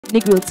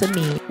Negril to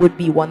me would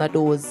be one of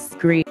those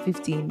great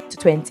 15 to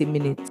 20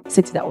 minutes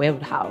city that we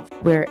would have,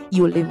 where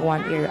you live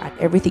one area and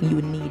everything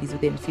you need is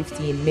within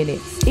 15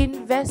 minutes.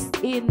 Invest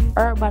in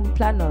urban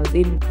planners,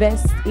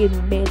 invest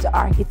in major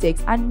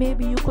architects, and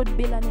maybe you could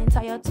build an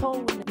entire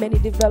town. Many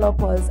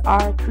developers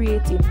are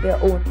creating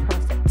their own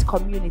perfect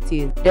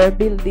communities. They're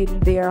building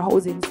their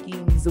housing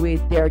schemes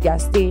with their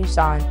gas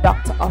station,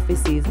 doctor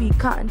offices. We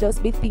can't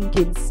just be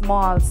thinking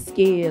small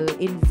scale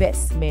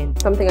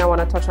investment. Something I want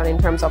to touch on in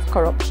terms of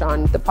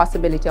corruption, the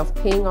possibility of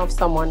paying off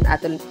someone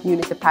at the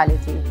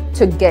municipality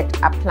to get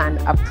a plan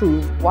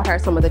approved. What are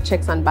some of the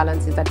checks and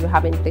balances that you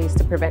have in place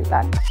to prevent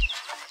that?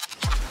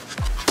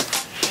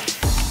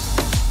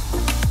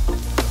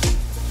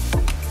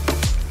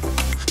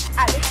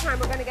 At this time,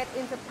 we're going to get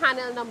into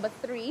panel number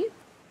 3.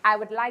 I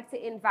would like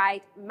to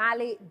invite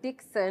Mrs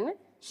Dickson.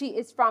 She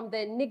is from the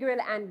Negril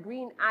and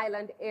Green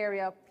Island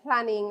Area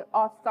Planning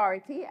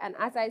Authority. And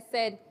as I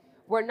said,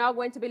 we're now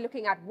going to be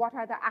looking at what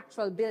are the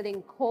actual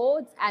building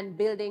codes and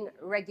building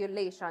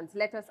regulations.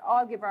 Let us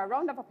all give her a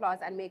round of applause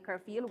and make her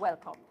feel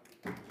welcome.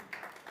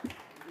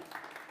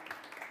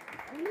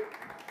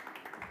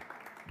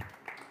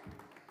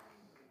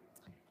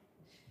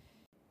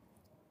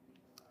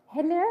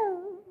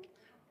 Hello.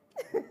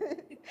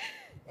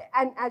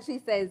 And as she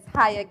says,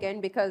 hi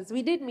again, because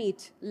we did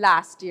meet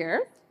last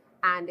year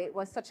and it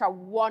was such a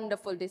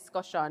wonderful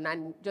discussion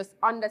and just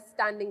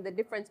understanding the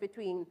difference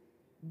between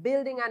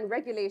building and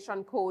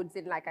regulation codes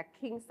in like a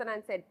Kingston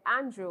and St.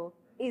 Andrew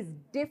is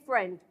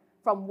different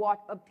from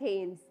what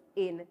obtains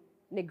in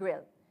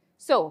Negril.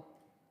 So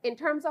in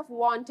terms of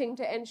wanting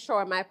to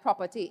ensure my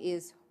property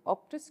is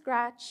up to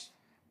scratch,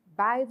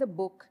 by the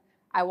book,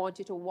 I want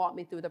you to walk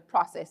me through the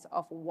process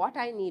of what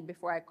I need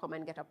before I come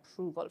and get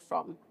approval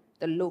from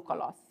the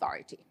local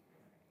authority.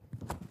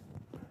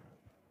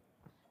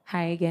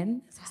 Hi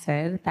again, as I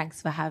said,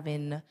 thanks for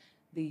having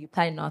the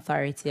planning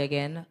authority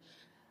again.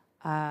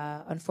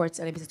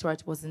 Unfortunately, Mr.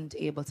 Stewart wasn't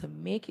able to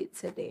make it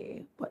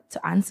today, but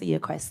to answer your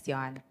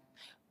question,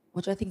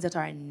 what are things that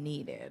are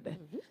needed?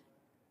 Mm-hmm.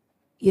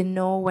 You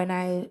know, when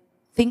I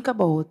think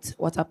about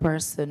what a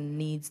person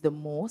needs the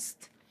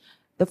most,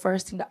 the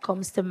first thing that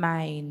comes to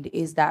mind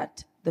is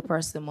that the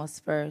person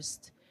must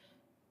first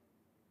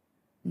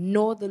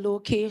know the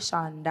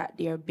location that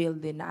they're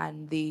building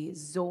and the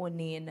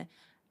zoning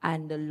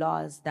and the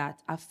laws that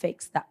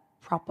affects that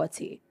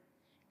property.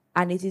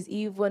 And it is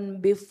even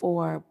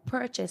before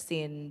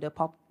purchasing the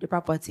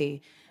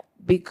property,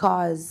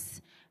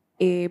 because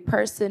a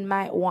person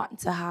might want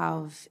to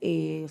have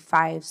a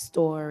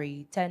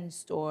 5-story,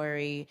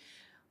 10-story,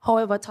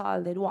 however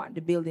tall they want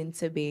the building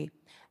to be,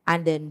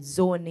 and then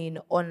zoning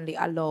only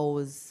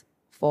allows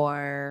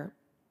for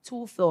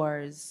 2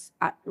 floors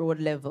at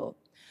road level.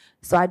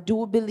 So I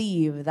do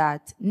believe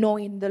that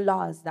knowing the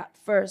laws that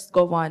first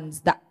governs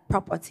that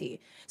property.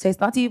 So it's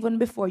not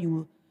before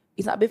you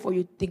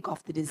think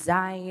of the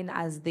design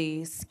as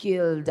the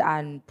skilled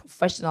and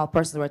professional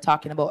person we were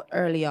talking about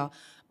earlier,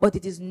 but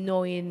it is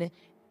knowing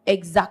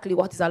exactly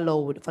what is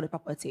allowed for the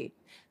property.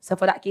 So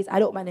for that case, I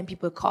don't mind when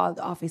people call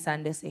the office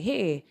and they say,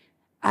 hey,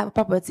 I have a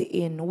property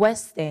in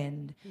West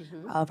End,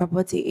 I have a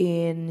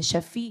property in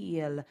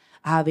Sheffield,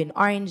 I have in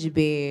Orange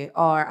Bay,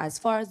 or as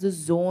far as the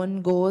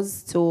zone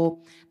goes to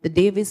the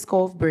Davis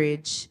Cove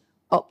Bridge,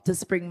 up to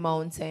Spring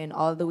Mountain,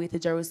 all the way to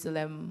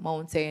Jerusalem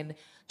Mountain,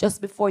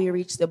 just before you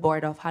reach the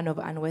border of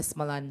Hanover and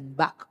Westmoreland,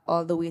 back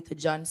all the way to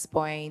Johns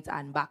Point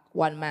and back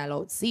 1 mile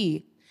out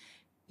sea,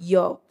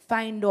 you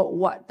find out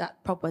what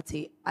that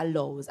property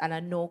allows. And I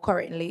know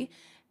currently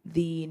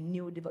the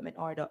new development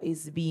order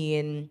is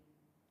being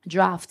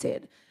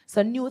drafted.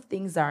 So new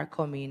things are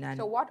coming. And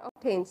so what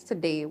obtains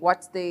today?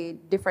 What's the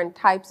different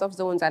types of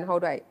zones and how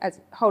do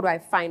I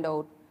find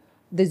out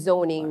the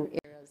zoning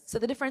areas? So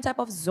the different type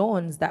of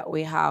zones that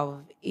we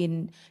have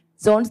in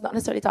zones, not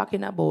necessarily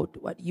talking about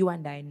what you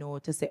and I know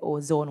to say, oh,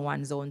 zone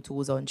 1, zone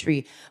 2, zone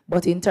 3,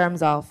 but in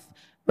terms of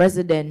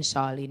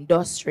residential,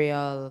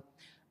 industrial,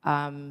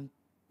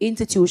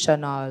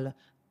 institutional,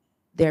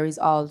 there is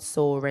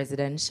also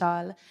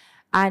residential.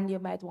 And you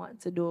might want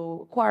to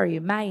do quarry,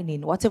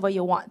 mining, whatever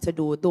you want to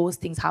do, those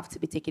things have to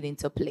be taken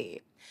into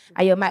play.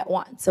 And you might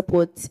want to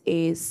put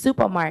a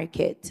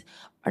supermarket,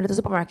 under the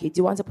supermarket,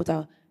 you want to put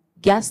a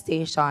gas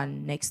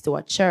station next to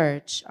a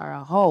church or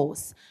a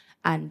house,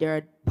 and there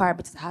are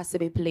parameters that has to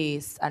be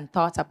placed and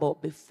thought about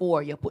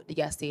before you put the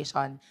gas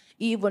station,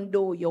 even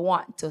though you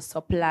want to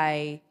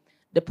supply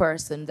the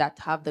person that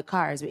have the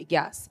cars with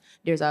gas.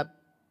 There's a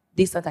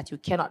distance that you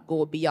cannot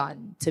go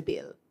beyond to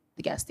build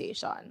the gas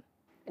station.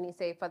 And you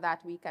say for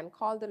that we can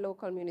call the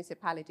local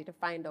municipality to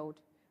find out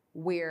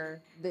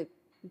where the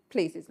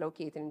place is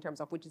located in terms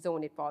of which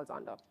zone it falls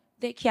under.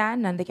 They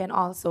can, and they can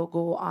also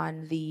go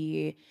on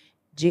the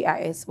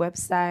GIS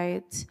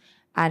website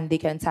and they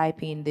can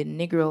type in the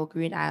Negril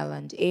Green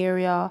Island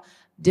Area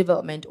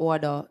Development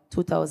Order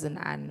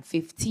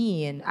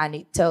 2015, and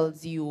it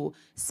tells you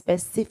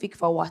specific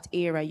for what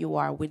area you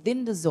are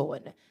within the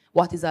zone,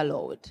 what is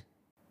allowed.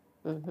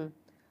 All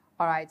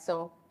right,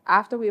 so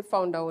after we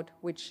found out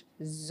which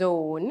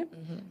zone,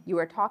 you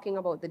were talking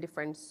about the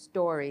different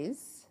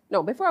stories.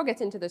 No, before I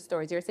get into the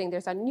stories, you're saying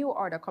there's a new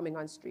order coming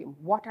on stream.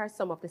 What are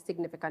some of the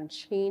significant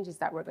changes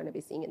that we're going to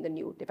be seeing in the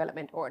new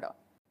development order?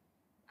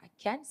 I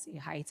can see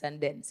height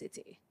and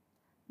density.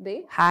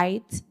 The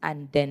Height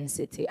and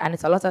density. And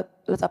it's a lot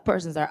of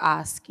persons are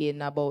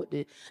asking about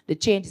the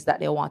changes that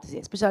they want to see,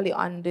 especially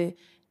on the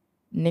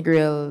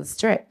Negril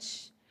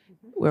stretch,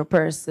 where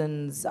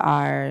persons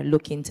are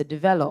looking to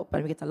develop.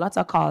 And we get a lot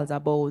of calls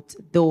about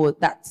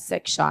that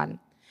section.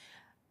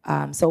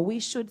 So we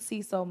should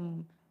see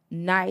some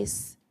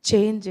nice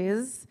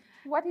changes.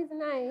 What is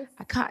nice?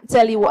 I can't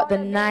tell you what the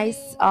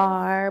nice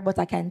are, but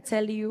I can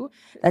tell you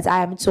that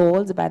I am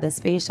told by the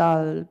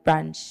spatial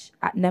branch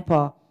at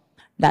NEPA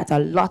that a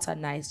lot of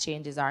nice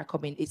changes are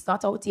coming. It's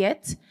not out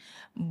yet,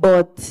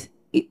 but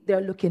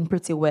they're looking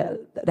pretty well.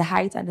 The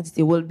height and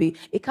density will be,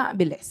 it can't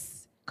be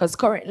less. Because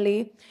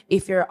currently,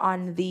 if you're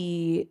on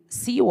the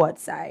seaward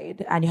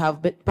side and you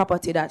have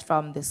property that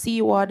from the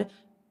seaward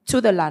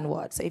to the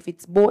landward, so if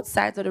it's both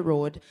sides of the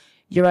road,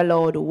 you're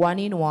allowed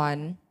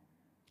 1-in-1.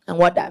 And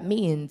what that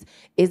means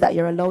is that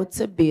you're allowed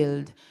to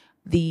build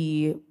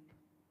the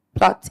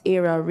plot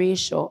area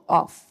ratio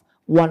of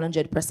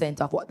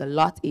 100% of what the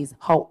lot is.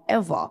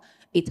 However,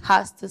 it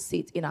has to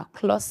sit in a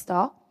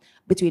cluster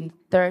between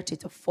 30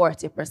 to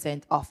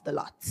 40% of the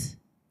lot.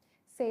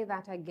 Say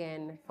that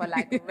again for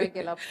like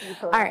regular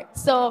people. All right,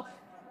 so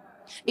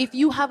if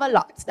you have a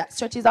lot that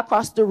stretches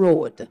across the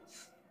road,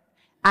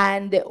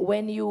 and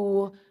when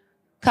you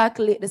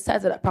calculate the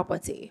size of that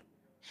property,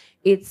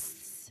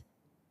 it's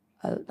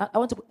I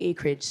want to put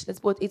acreage. Let's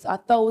put it's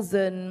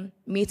 1,000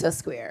 meters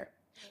square.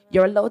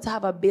 You're allowed to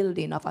have a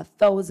building of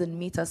 1,000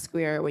 meters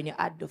square when you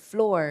add the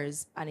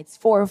floors, and it's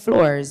 4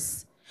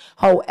 floors.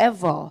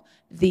 However,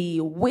 the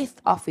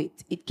width of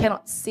it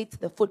cannot sit,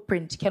 the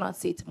footprint cannot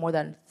sit more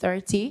than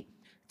 33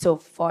 to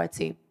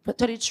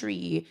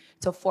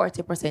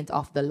 40%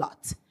 of the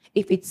lot.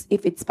 If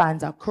it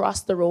spans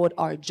across the road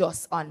or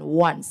just on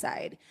one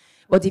side.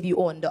 But if you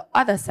own the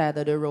other side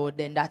of the road,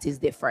 then that is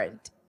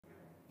different.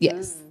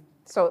 Yes.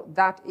 So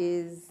that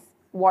is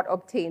what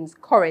obtains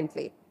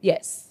currently.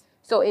 Yes.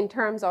 So in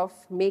terms of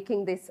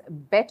making this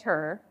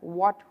better,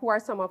 who are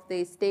some of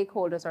the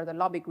stakeholders or the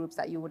lobby groups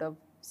that you would have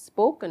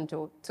spoken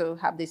to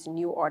have this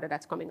new order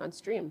that's coming on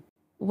stream?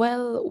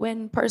 Well,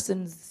 when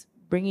persons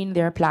bring in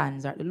their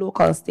plans, or the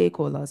local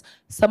stakeholders,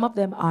 some of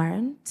them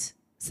aren't,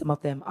 some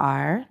of them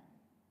are.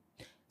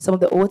 Some of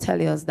the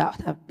hoteliers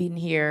that have been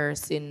here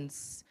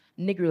since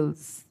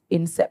Negril's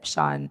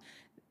inception,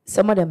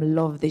 some of them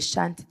love the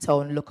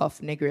shantytown look of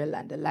Negril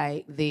and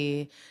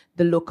the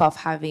look of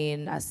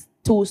having a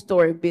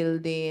 2-story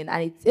building,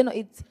 and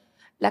it's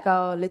like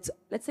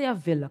let's say a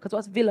villa, because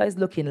what villa is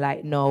looking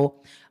like now.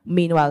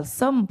 Meanwhile,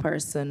 some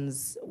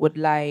persons would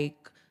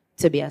like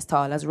to be as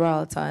tall as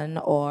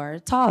Royalton or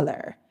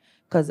taller,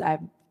 because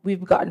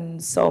we've gotten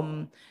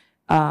some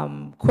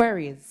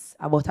queries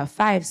about a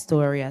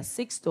 5-story, a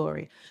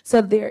 6-story.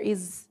 So there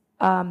is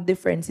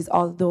differences,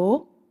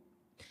 although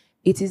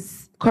it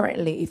is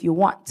currently, if you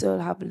want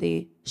to have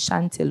the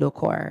shanty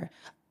look, or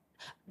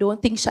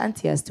don't think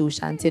shanty as too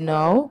shanty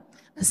now,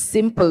 a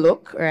simple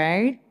look,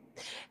 right?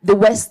 The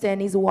West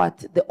End is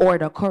what the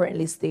order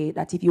currently states,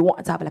 that if you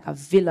want to have like a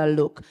villa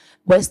look,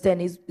 West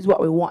End is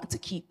what we want to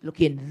keep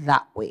looking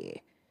that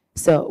way.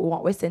 So we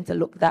want West End to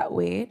look that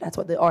way. That's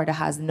what the order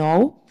has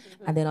now.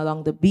 And then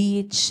along the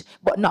beach,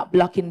 but not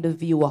blocking the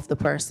view of the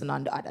person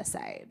on the other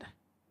side.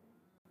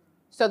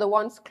 So the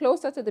ones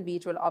closer to the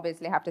beach will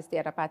obviously have to stay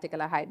at a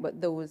particular height, but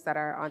those that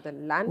are on the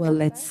land. Well,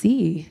 let's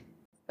see.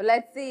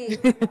 Let's see.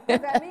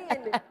 I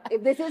mean,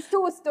 if this is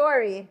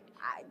 2-story,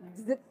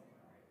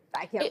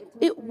 I can't.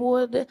 It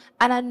would,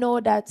 and I know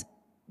that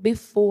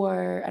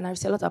before, and I've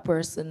seen a lot of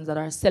persons that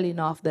are selling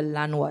off the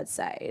landward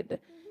side.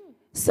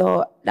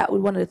 So that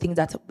was one of the things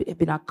that have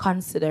been a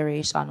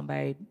consideration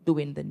by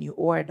doing the new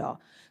order.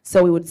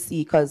 So we would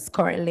see, because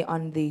currently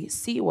on the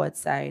seaward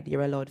side,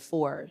 you're allowed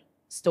 4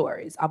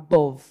 stories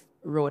above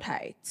road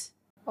height.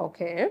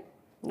 Okay,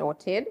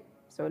 noted.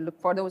 So look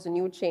for those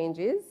new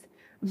changes.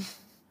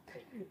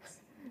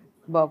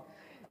 Bob,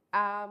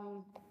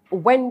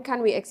 when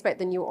can we expect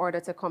the new order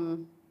to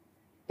come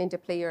into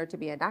play or to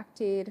be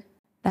enacted?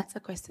 That's a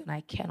question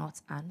I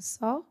cannot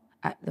answer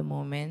at the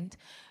moment,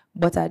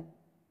 but I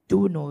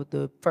do know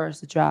the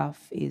first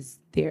draft is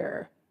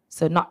there.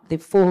 So not the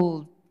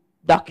full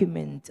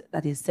document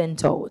that is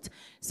sent out.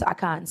 So I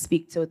can't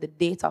speak to the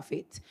date of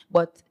it,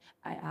 but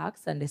I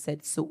asked and they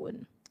said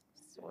soon.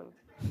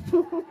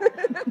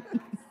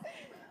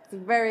 It's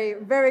very,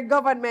 very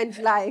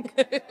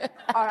government-like.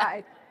 All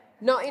right.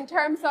 Now, in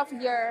terms of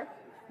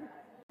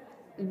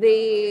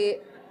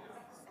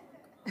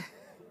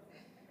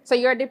so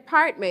your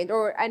department,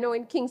 or I know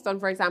in Kingston,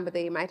 for example,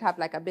 they might have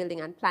like a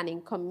building and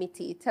planning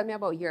committee. Tell me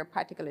about your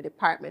particular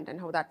department and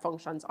how that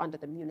functions under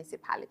the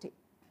municipality.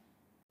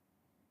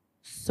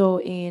 So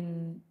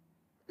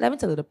let me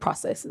tell you the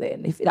process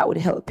then, if that would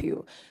help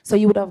you. So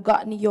you would have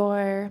gotten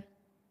your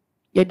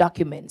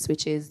documents,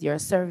 which is your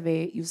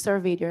survey. You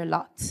surveyed your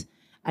lot,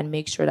 and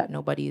make sure that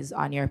nobody is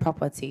on your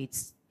property.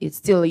 It's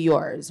still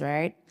yours,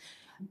 right?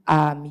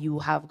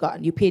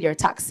 You paid your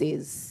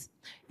taxes.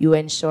 You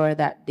ensure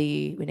that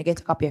when you get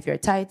a copy of your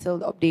title,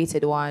 the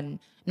updated one,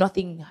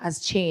 nothing has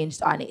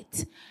changed on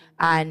it.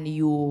 And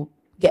you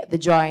get the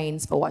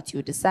drawings for what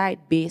you decide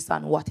based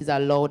on what is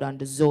allowed on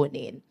the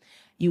zoning.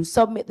 You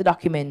submit the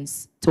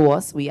documents to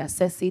us, we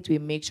assess it, we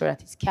make sure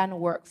that it can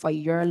work for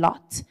your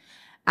lot,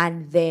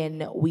 and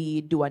then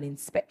we do an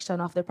inspection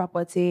of the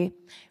property.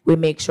 We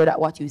make sure that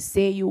what you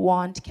say you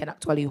want can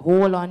actually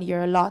hold on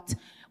your lot.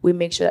 We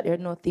make sure that there's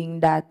nothing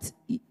that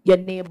your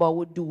neighbor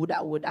would do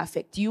that would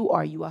affect you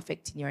or you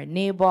affecting your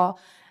neighbor.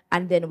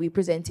 And then we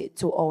present it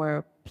to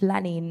our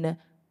planning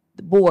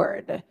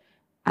board.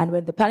 And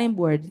when the planning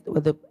board,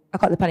 I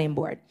call it the planning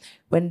board,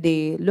 when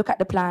they look at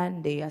the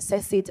plan, they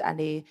assess it, and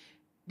they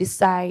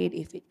decide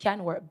if it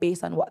can work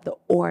based on what the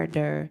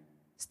order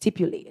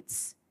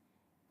stipulates.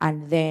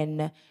 And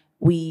then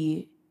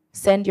we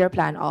send your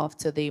plan off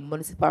to the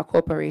municipal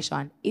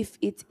corporation. If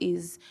it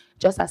is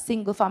just a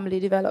single family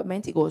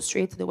development, it goes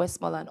straight to the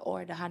Westmoreland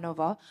or the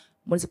Hanover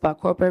Municipal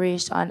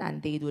Corporation,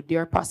 and they do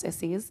their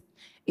processes.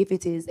 If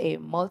it is a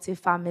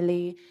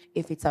multifamily,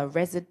 if it's a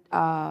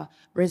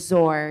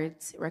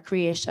resort,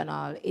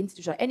 recreational,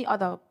 institutional, any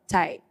other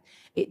type,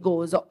 it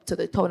goes up to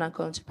the Town and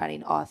Country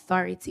Planning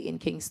Authority in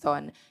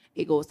Kingston.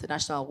 It goes to the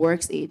National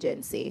Works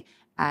Agency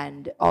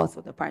and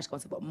also the Parish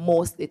Council, but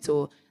mostly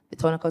to the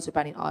Town and Country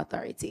Planning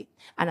Authority.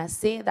 And I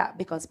say that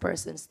because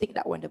persons think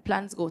that when the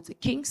plans go to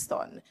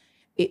Kingston,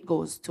 it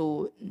goes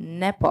to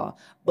NEPA,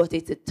 but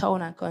it's the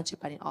Town and Country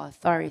Planning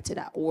Authority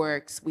that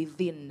works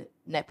within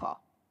NEPA.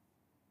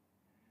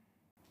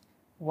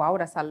 Wow,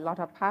 that's a lot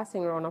of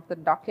passing around of the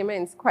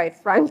documents, quite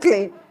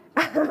frankly.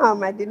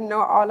 I didn't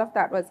know all of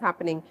that was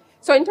happening.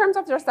 So in terms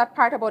of just that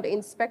part about the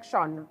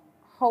inspection,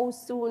 how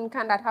soon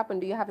can that happen?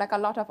 Do you have like a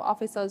lot of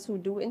officers who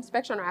do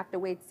inspection, or have to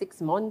wait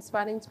 6 months for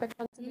an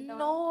inspection to be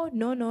done?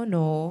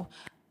 No.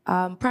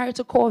 Prior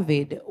to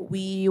COVID,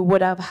 we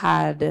would have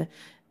had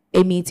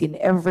a meeting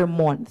every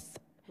month.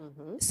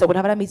 So we'd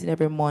have a meeting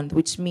every month,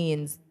 which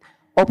means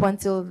up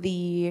until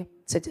the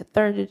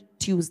third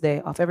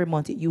Tuesday of every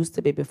month, it used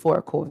to be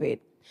before COVID.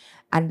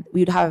 And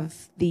we'd have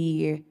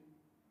the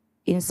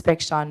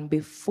inspection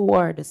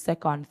before the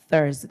second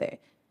Thursday.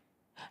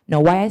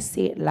 Now, why I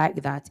say it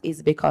like that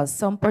is because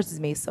some persons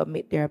may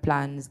submit their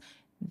plans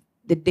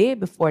the day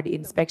before the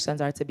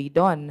inspections are to be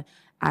done,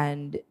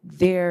 and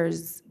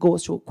theirs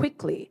goes through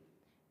quickly.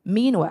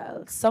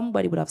 Meanwhile,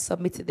 somebody would have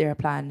submitted their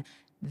plan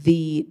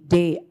the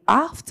day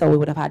after we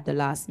would have had the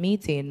last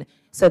meeting,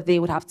 so they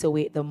would have to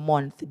wait the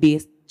month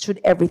should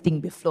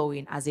everything be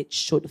flowing as it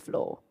should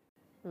flow.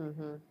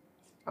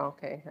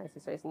 Okay, I see.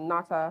 So it's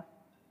not a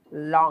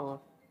long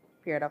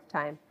period of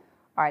time.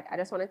 All right, I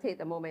just want to take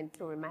the moment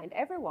to remind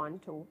everyone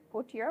to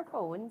put your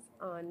phones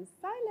on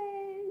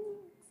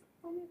silent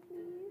for me,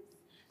 please.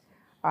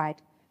 All right,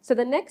 so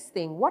the next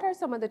thing, what are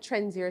some of the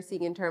trends you're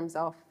seeing in terms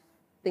of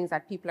things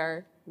that people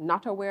are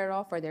not aware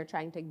of or they're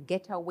trying to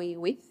get away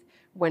with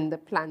when the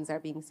plans are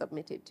being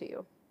submitted to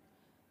you?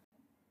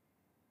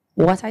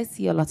 What I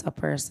see a lot of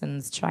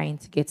persons trying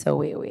to get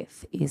away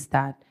with is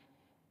that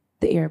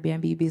the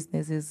Airbnb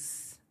business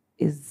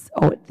is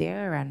out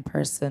there, and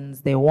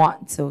persons, they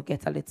want to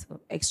get a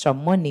little extra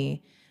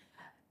money.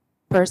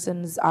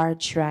 Persons are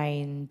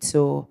trying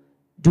to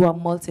do a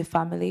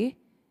multifamily,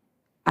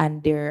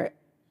 and they're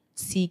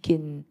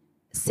seeking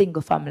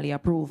single family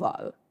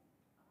approval.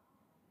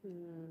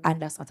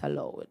 And that's not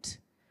allowed.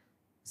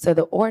 So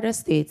the order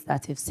states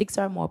that if 6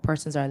 or more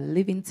persons are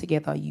living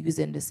together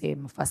using the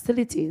same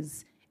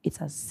facilities,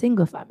 it's a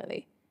single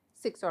family.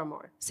 6 or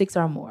more. 6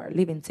 or more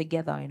living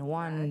together in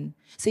one.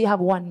 So you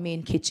have one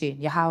main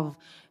kitchen. You have,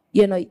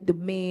 the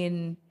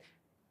main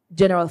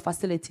general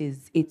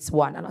facilities. It's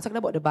one. I'm not talking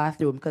about the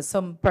bathroom, because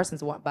some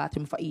persons want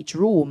bathroom for each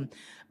room.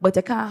 But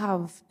you can't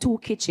have 2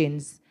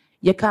 kitchens.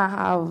 You can't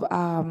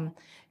have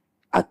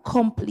a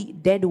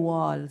complete dead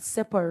wall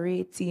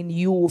separating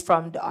you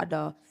from the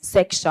other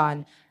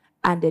section.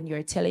 And then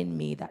you're telling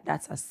me that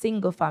that's a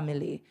single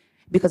family.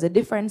 Because the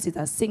difference is,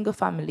 a single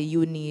family,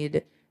 you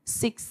need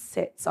 6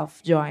 sets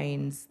of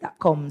drawings that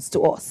comes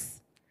to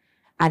us.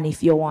 And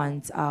if you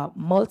want a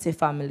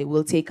multifamily,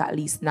 we'll take at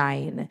least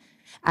 9.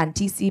 And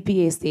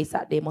TCPA states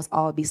that they must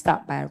all be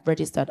stamped by a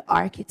registered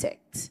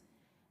architect.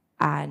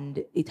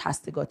 And it has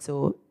to go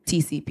to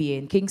TCPA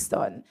in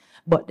Kingston.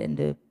 But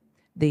then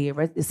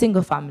the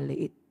single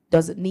family, it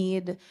doesn't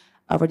need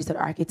a registered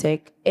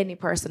architect. Any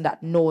person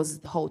that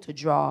knows how to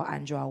draw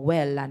and draw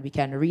well, and we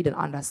can read and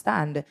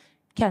understand,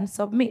 can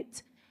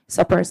submit.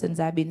 So persons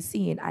I've been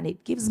seeing, and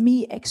it gives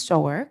me extra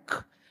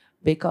work,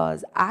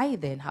 because I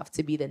then have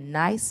to be the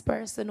nice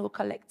person who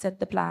collected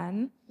the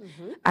plan.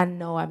 And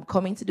now I'm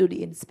coming to do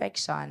the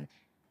inspection,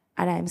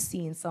 and I'm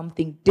seeing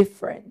something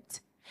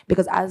different.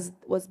 Because as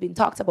was been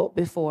talked about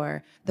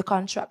before, the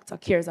contractor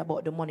cares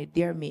about the money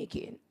they're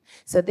making.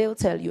 So they'll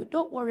tell you,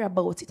 don't worry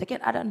about it. You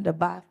can add another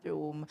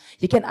bathroom.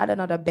 You can add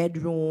another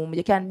bedroom.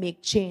 You can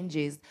make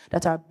changes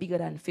that are bigger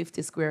than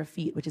 50 square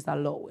feet, which is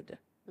allowed.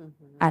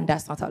 And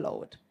that's not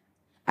allowed.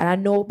 And I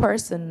know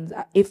persons,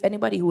 if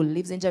anybody who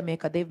lives in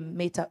Jamaica, they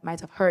might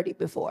have heard it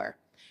before,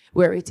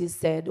 where it is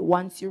said,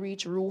 once you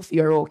reach roof,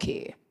 you're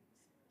okay.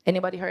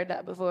 Anybody heard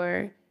that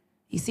before?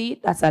 You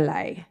see, that's a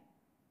lie.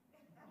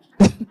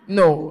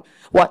 No.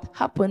 What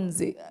happens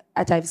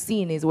that I've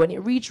seen is when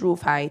you reach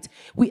roof height,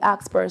 we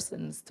ask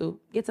persons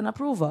to get an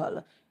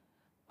approval.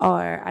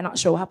 Or I'm not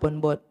sure what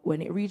happened, but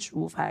when it reach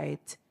roof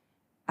height,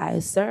 I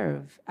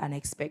serve and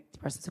expect the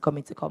person to come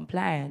into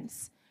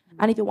compliance.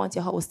 And if you want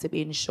your house to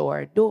be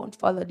insured, don't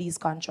follow these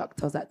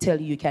contractors that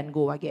tell you can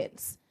go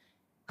against,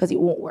 because it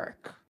won't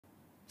work.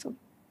 So,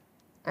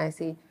 I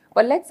see.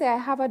 But let's say I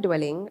have a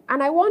dwelling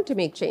and I want to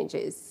make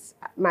changes.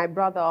 My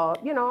brother,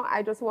 you know,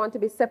 I just want to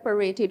be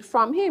separated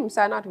from him.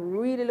 So I'm not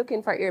really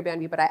looking for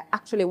Airbnb, but I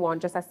actually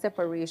want just a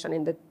separation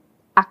in the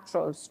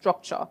actual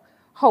structure.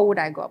 How would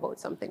I go about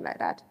something like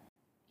that?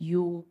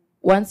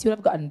 Once you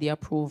have gotten the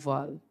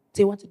approval,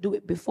 do you want to do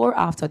it before or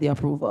after the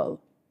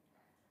approval?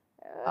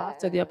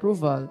 After the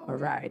approval, all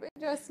right.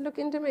 We're just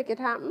looking to make it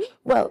happen.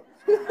 Well,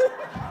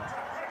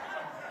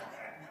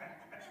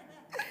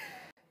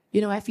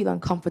 you know, I feel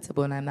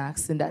uncomfortable when I'm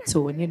asking that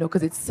tone, you know,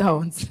 because it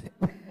sounds,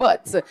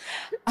 but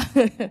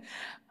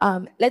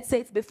let's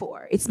say it's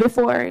before. It's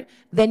before,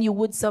 then you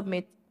would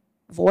submit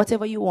for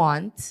whatever you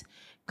want,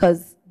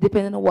 because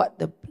depending on what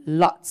the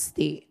lot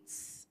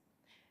states,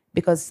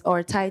 because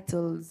our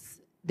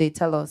titles, they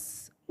tell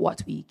us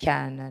what we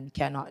can and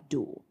cannot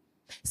do.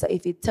 So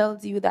if it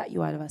tells you that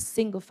you have a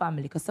single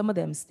family, because some of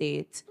them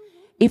state,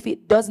 if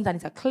it doesn't and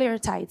it's a clear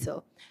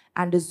title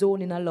and the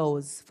zoning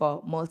allows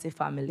for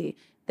multifamily,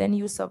 then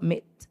you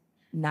submit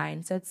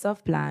 9 sets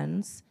of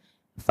plans,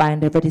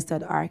 find a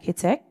registered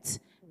architect,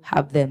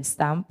 have them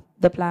stamp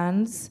the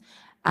plans,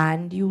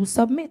 and you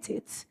submit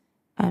it.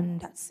 And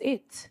that's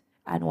it.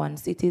 And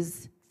once it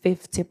is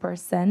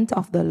 50%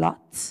 of the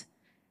lot,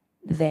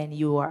 then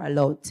you are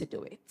allowed to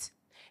do it.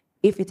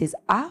 If it is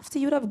after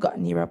you would have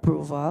gotten your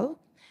approval,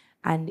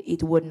 and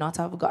it would not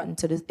have gotten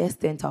to the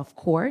extent of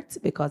court,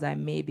 because I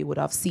maybe would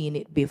have seen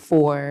it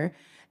before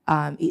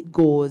it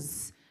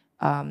goes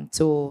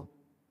to,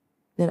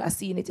 you know, I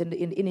seen it in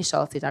the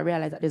initial stage. I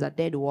realized that there's a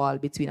dead wall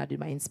between I did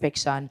my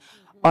inspection,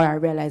 or I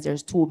realized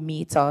there's 2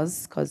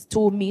 meters, because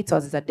 2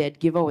 meters is a dead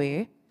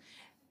giveaway.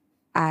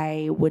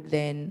 I would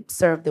then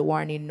serve the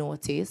warning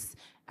notice,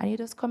 and you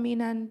just come in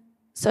and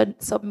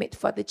submit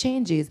for the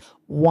changes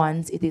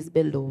once it is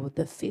below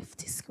the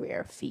 50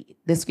 square feet,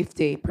 this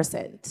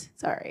 50%,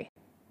 sorry.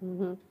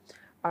 Mm-hmm.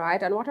 All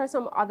right, and what are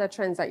some other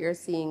trends that you're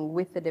seeing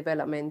with the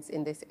developments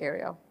in this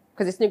area?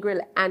 Because it's Negril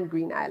and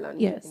Green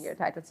Island in your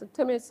title. So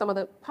tell me some of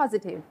the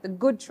positive, the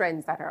good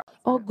trends that are.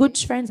 Oh, good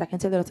trends. I can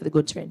tell you a lot of the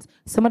good trends.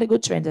 Some of the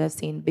good trends that I've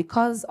seen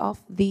because of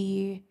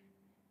the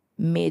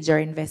major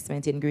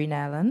investment in Green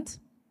Island,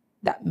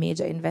 that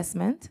major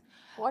investment.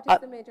 What is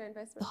the major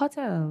investment? The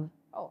hotel.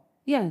 Oh.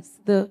 Yes,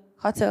 the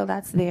hotel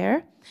that's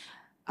there.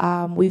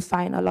 We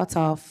find a lot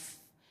of,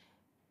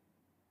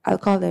 I'll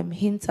call them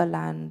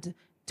hinterland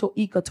to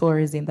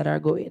ecotourism that are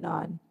going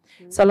on.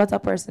 Mm-hmm. So a lot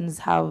of persons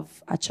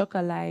have a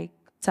chocolate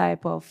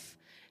type of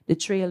the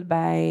trail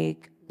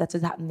bike that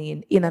is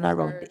happening in and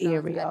around the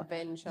area.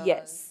 Adventures.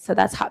 Yes, so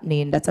that's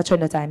happening. That's a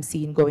trend that I'm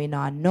seeing going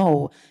on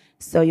now.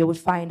 So you would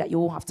find that you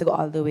won't have to go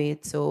all the way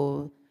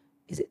to,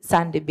 is it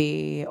Sandy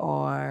Bay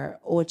or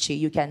Ochi?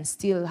 You can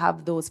still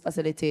have those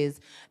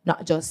facilities,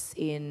 not just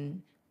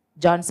in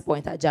Johns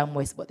Point at Jam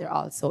West, but they're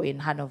also in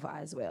Hanover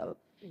as well.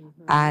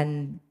 Mm-hmm.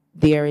 And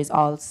there is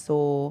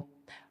also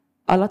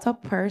a lot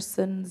of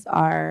persons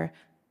are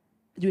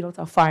doing a lot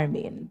of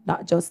farming,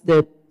 not just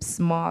the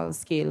small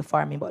scale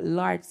farming, but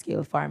large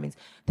scale farming.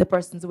 The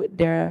persons with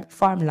their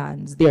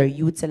farmlands, they're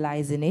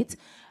utilizing it.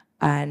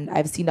 And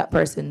I've seen that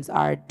persons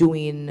are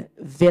doing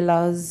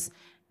villas,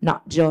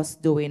 not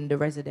just doing the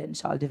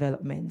residential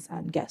developments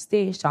and gas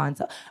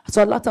stations.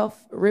 So a lot of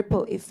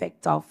ripple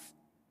effect of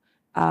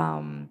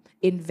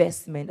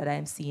investment that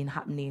I'm seeing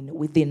happening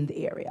within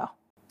the area.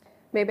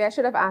 Maybe I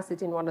should have asked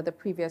it in one of the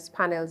previous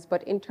panels,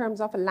 but in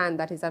terms of land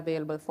that is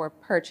available for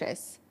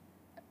purchase,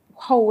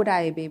 how would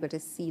I be able to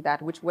see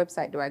that? Which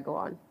website do I go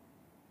on?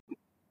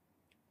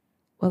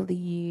 Well,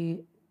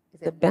 the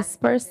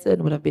best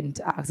person would have been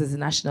to access the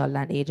National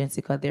Land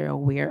Agency because they're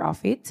aware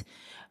of it,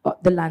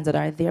 the lands that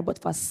are there.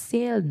 But for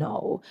sale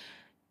now,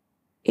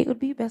 it would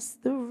be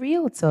best the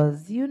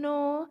realtors, you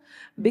know,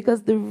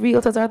 because the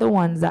realtors are the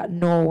ones that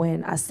know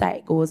when a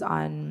site goes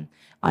on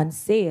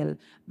sale.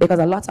 Because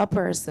a lot of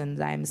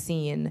persons I'm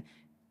seeing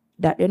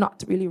that they're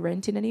not really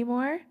renting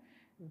anymore.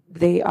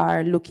 They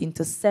are looking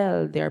to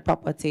sell their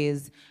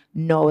properties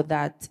now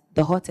that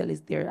the hotel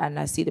is there, and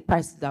I see the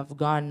prices have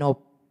gone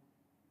up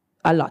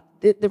a lot.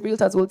 The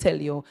realtors will tell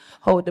you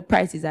how the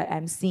prices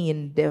I'm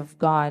seeing, they've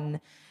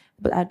gone,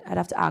 but I'd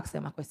have to ask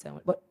them a question.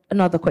 But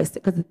another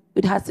question, because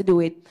it has to do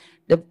with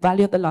the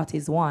value of the lot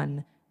is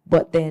one,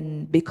 but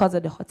then because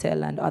of the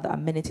hotel and other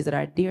amenities that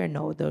are there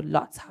now, the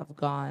lots have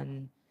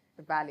gone,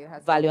 the value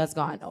has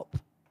gone up.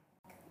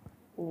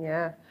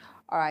 Yeah.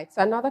 All right,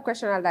 so another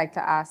question I'd like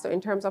to ask. So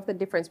in terms of the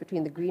difference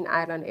between the Green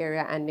Island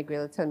area and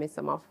Negril, tell me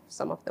some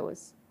of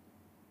those.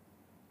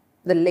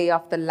 the lay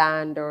of the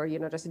land, or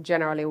just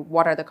generally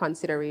what are the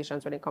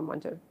considerations when it comes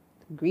onto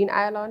Green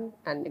Island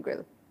and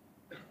Negril?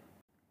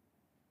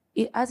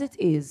 As it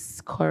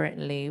is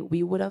currently,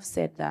 we would have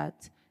said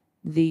that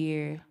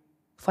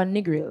for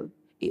Negril,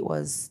 it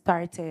was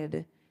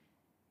started,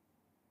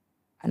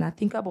 and I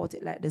think about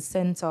it like the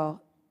center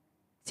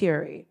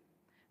theory,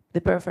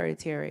 the periphery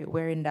theory,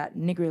 wherein that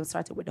Negril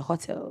started with the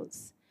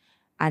hotels,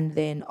 and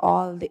then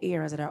all the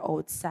areas that are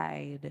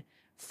outside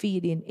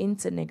feeding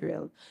into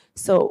Negril.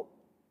 So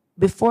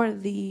before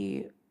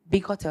the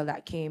big hotel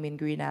that came in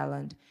Green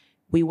Island,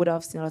 we would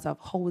have seen a lot of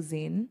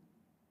housing,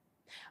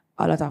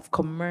 a lot of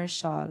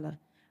commercial,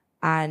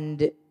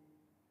 and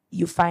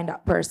you find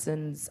that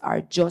persons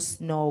are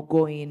just now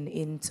going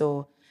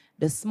into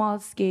the small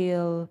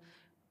scale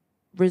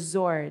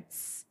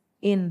resorts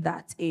in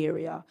that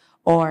area,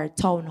 or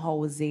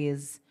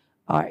townhouses,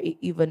 or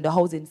even the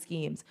housing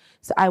schemes.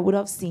 So I would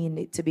have seen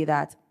it to be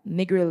that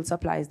Negril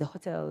supplies the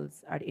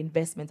hotels, or the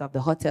investment of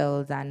the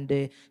hotels and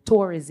the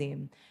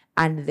tourism.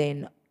 And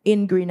then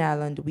in Green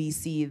Island, we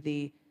see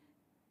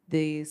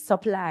the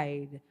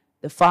supply,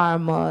 the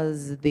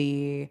farmers,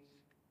 the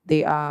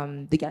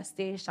gas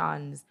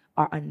stations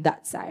are on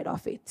that side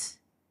of it.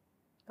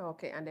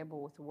 Okay, and they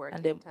both work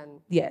And in tandem.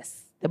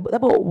 yes, they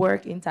both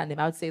work in tandem.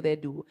 I would say they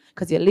do,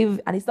 because you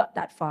live, and it's not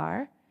that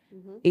far.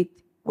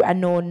 I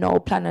know now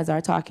planners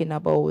are talking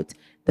about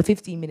the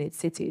 15-minute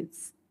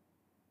cities,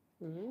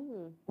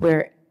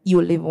 where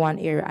you live one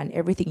area and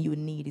everything you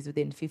need is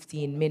within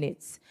 15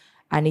 minutes.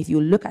 And if you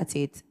look at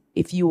it,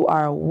 if you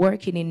are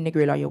working in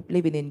Negril or you're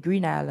living in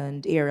Green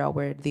Island area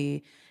where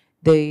the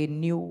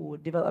new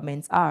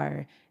developments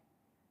are,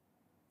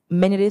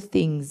 many of the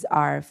things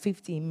are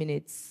 15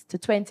 minutes to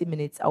 20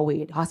 minutes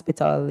away. The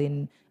hospital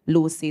in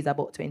Lucy is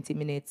about 20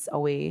 minutes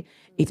away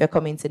if you're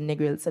coming to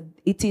Negril. So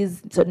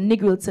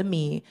Negril to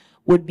me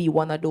would be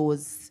one of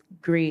those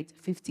great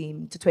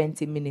 15 to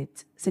 20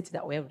 minute cities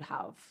that we would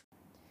have.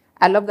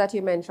 I love that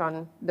you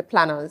mentioned the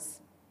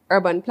planners,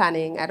 urban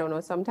planning. I don't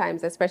know,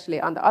 sometimes, especially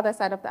on the other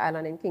side of the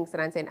island in Kingston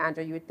and St.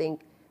 Andrew, you would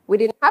think we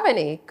didn't have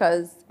any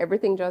because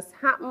everything just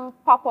happened,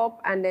 pop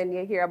up, and then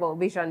you hear about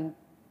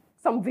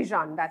some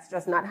vision that's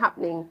just not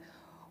happening.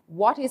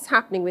 What is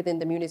happening within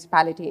the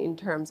municipality in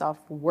terms of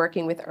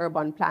working with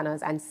urban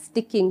planners and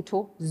sticking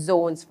to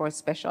zones for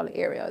special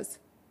areas?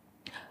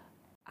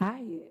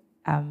 I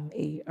am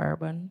a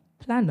urban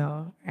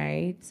planner,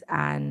 right?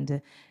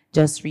 And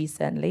just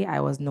recently, I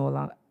was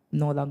no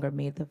longer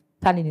made the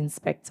planning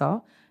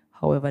inspector.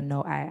 However,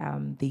 now I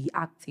am the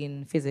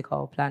acting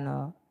physical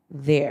planner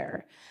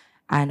there.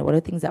 And one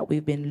of the things that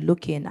we've been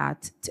looking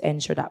at to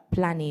ensure that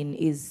planning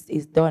is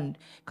done,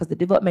 because the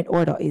development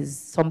order is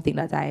something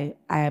that I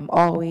am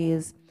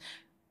always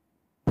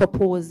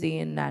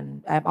proposing,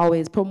 and I'm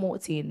always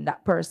promoting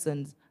that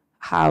persons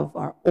have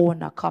or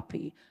own a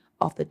copy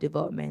of the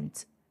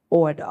development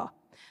order.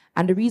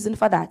 And the reason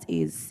for that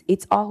is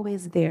it's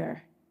always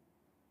there.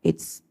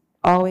 It's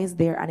always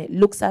there, and it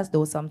looks as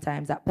though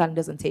sometimes that plan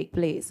doesn't take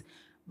place.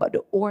 But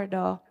the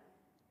orders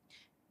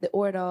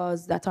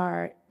that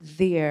are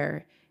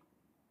there,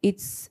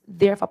 it's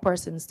there for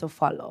persons to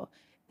follow.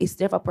 It's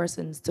there for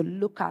persons to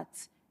look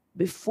at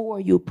before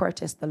you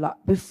purchase the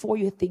lot, before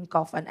you think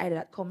of an idea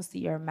that comes to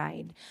your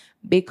mind.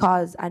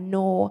 Because I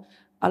know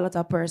a lot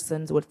of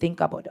persons would think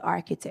about the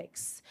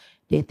architects.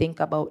 They think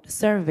about the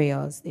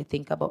surveyors. They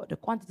think about the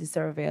quantity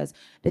surveyors.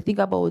 They think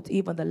about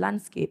even the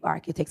landscape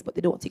architects, but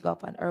they don't think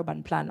of an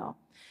urban planner.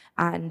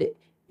 And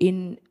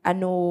I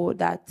know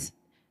that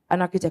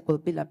an architect will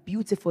build a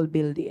beautiful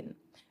building.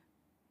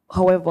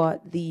 However,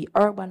 the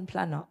urban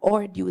planner,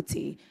 our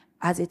duty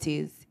as it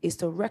is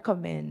to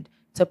recommend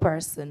to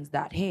persons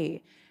that,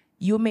 hey,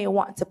 you may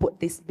want to put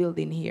this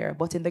building here,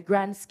 but in the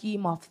grand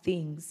scheme of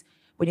things,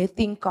 when you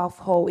think of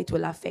how it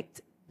will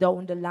affect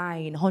down the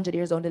line, 100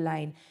 years down the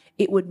line,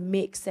 it would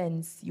make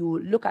sense. You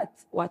look at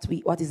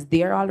what is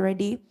there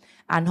already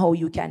and how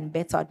you can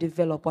better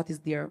develop what is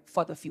there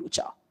for the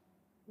future.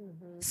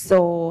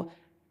 So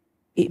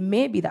it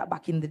may be that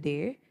back in the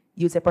day,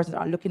 you say persons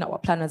are looking at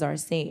what planners are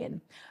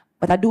saying.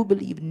 But I do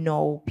believe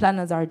now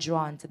planners are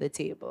drawn to the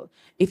table.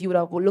 If you would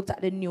have looked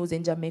at the news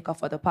in Jamaica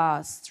for the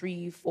past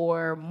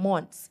 3-4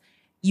 months,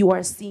 you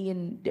are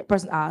seeing the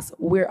person ask,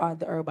 where are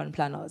the urban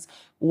planners?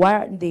 Why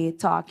aren't they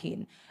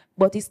talking?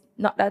 But it's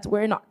not that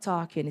we're not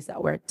talking, it's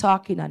that we're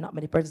talking and not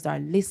many persons are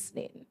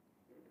listening.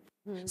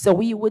 So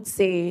we would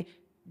say,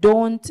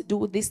 don't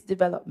do this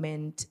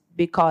development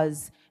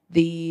because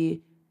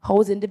the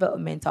housing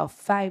development of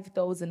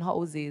 5,000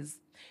 houses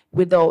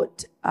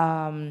without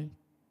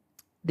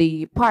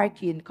the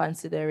parking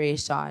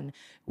consideration,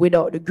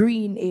 without the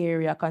green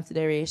area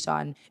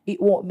consideration,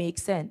 it won't make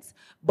sense.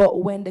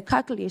 But when the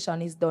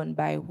calculation is done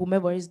by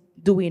whomever is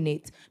doing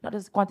it, not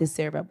just quantity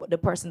surveyor, but the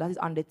person that is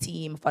on the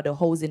team for the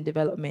housing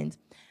development,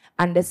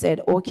 and they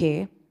said,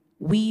 okay,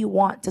 we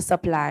want to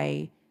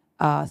supply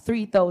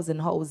 3,000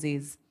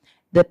 houses.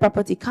 The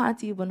property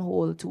can't even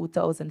hold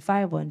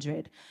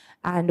 2,500.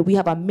 And we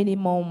have a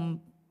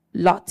minimum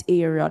lot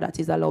area that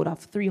is allowed of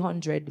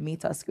 300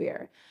 meters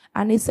square.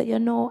 And they say,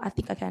 I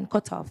think I can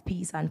cut off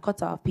piece and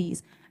cut off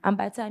piece. And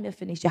by the time you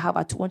finish, you have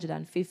a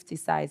 250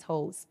 size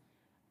house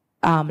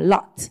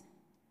lot.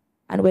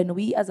 And when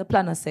we as a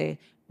planner say,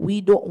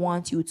 we don't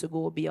want you to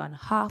go beyond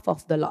half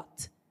of the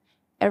lot,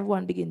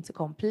 everyone begin to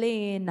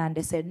complain and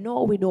they say,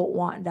 no, we don't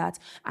want that.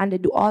 And they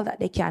do all that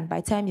they can.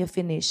 By the time you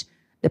finish,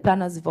 the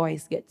planner's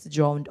voice gets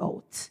drowned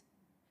out.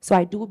 So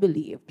I do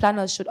believe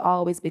planners should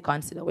always be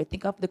considered. We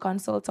think of the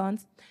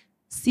consultants,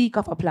 seek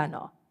of a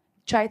planner.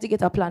 Try to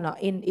get a planner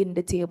in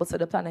the table so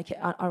the planner can,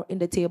 or in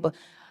the table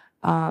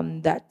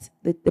that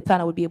the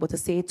planner would be able to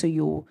say to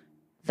you,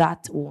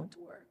 that won't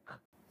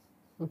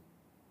work.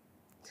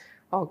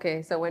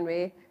 Okay, so when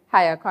we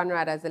hire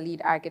Conrad as the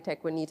lead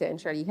architect, we need to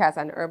ensure he has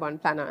an urban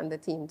planner on the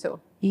team too.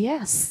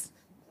 Yes.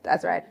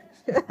 That's right.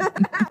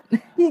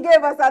 He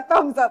gave us a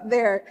thumbs up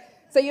there.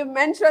 So you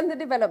mentioned the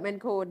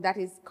development code that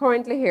is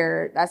currently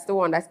here. That's the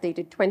one that's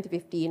dated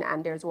 2015,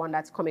 and there's one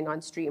that's coming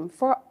on stream.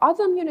 For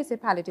other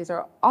municipalities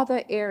or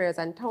other areas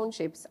and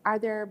townships, are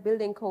there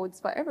building codes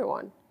for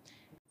everyone?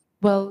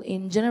 Well,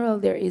 in general,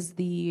 there is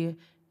the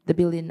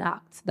Building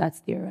Act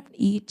that's there.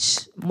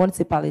 Each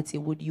municipality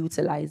would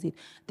utilize it.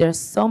 There are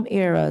some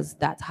areas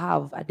that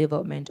have a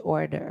development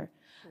order.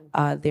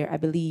 There, I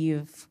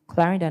believe,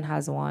 Clarendon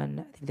has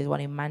one. I think there's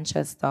one in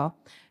Manchester.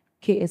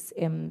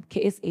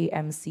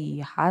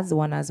 KSAMC has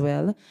one as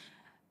well.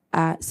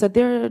 So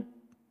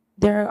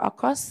they're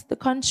across the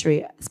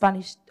country.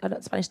 Spanish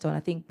Town, I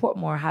think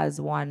Portmore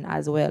has one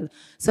as well.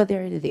 So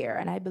they're there.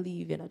 And I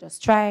believe,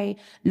 just try,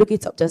 look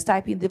it up. Just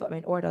type in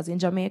development orders in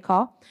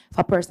Jamaica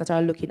for persons that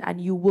are looking, and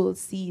you will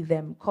see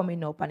them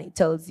coming up, and it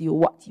tells you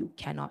what you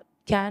can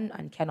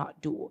and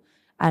cannot do.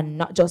 And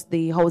not just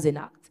the Housing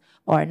Act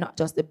or not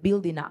just the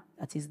Building Act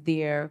that is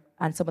there,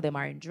 and some of them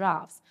are in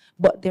drafts,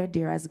 but they're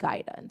there as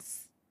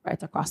guidance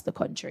right across the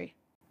country.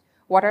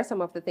 What are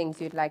some of the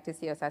things you'd like to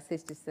see us as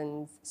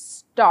citizens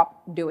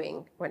stop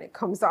doing when it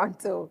comes on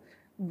to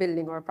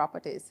building our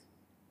properties?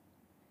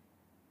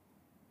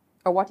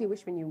 Or what do you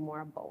wish we knew more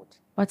about?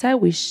 What I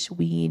wish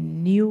we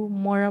knew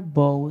more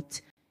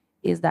about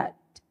is that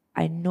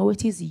I know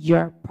it is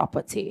your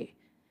property,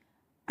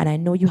 and I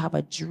know you have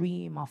a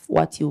dream of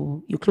what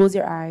you close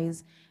your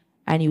eyes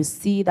and you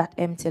see that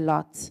empty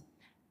lot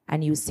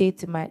and you say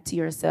to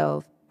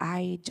yourself,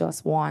 I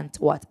just want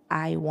what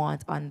I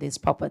want on this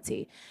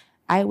property.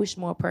 I wish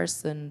more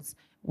persons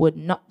would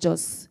not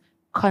just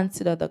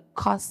consider the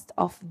cost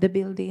of the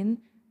building,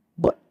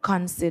 but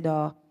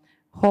consider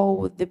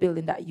how the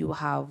building that you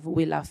have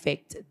will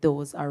affect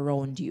those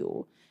around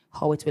you,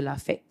 how it will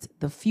affect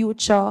the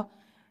future.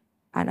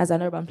 And as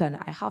an urban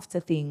planner, I have to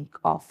think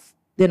of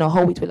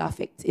how it will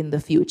affect in the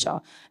future.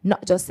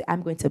 Not just say,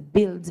 I'm going to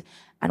build,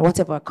 and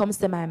whatever comes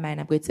to my mind,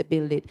 I'm going to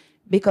build it,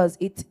 because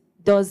it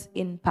does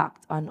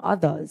impact on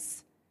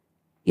others.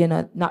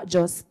 Not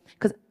just,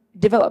 because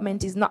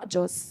development is not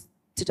just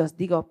to just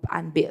dig up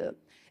and build.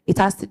 It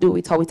has to do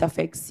with how it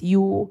affects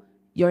you,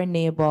 your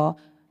neighbor,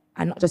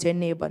 and not just your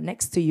neighbor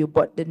next to you,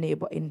 but the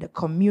neighbor in the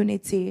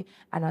community,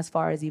 and as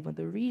far as even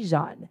the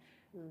region.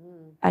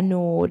 I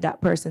know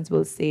that persons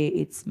will say,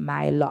 it's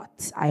my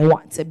lot. I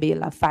want to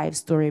build a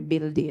 5-story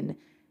building.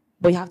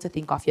 But you have to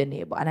think of your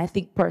neighbor. And I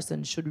think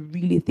persons should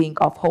really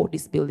think of how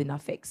this building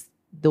affects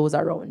those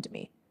around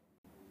me.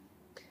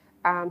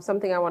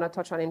 Something I want to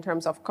touch on in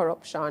terms of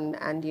corruption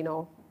and,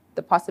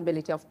 the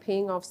possibility of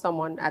paying off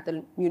someone at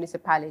the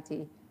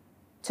municipality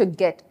to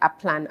get a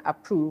plan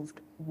approved.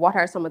 What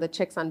are some of the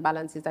checks and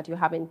balances that you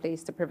have in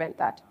place to prevent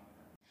that?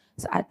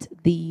 So at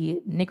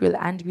the Negril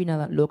and Green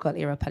Island Local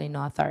Area Planning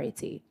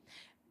Authority,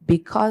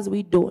 because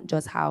we don't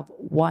just have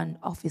one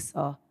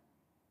officer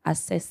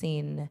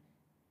assessing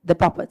the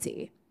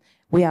property,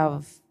 we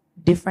have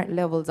different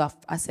levels of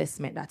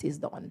assessment that is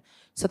done.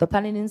 So the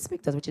planning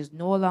inspectors, which is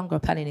no longer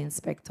planning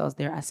inspectors,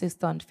 they're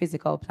assistant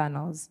physical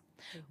planners.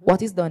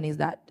 What is done is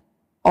that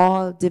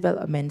all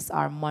developments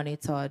are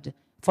monitored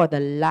for the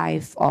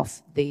life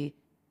of the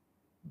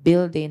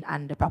building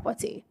and the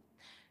property.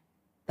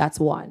 That's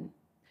one.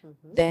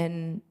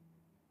 Then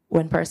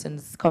when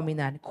persons come in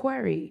and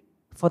query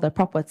for the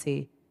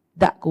property,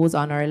 that goes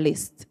on our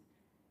list.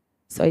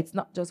 So it's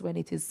not just when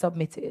it is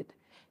submitted.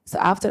 So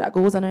after that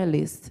goes on our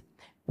list,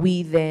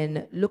 we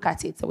then look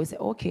at it. So we say,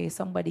 okay,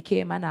 somebody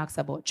came and asked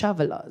about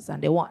travelers,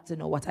 and they want to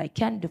know what I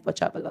can do for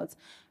travelers.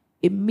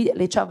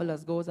 Immediately,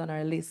 travelers goes on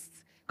our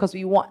list, because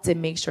we want to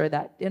make sure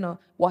that,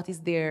 what is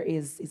there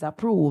is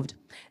approved.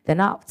 Then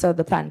after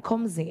the plan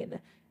comes in,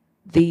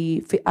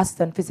 the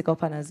assistant physical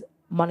planners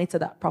monitor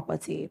that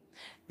property.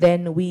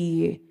 Then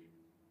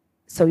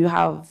so you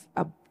have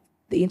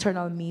the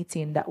internal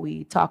meeting that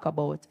we talk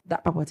about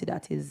that property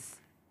that is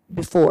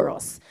before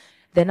us.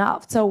 Then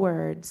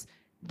afterwards,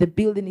 the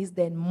building is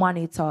then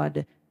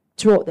monitored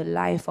throughout the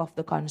life of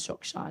the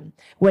construction.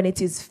 When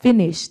it is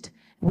finished,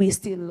 we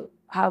still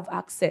have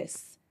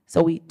access.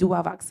 So we do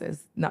have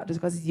access, not just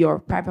because it's your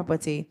private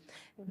property.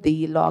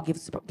 The law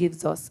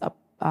gives us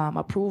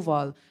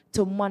approval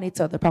to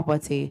monitor the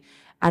property,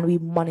 and we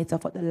monitor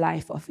for the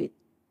life of it.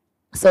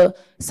 So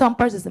some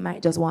persons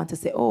might just want to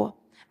say, oh,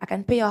 I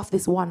can pay off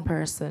this one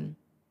person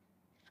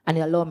and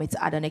it allow me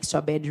to add an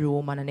extra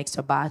bedroom and an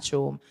extra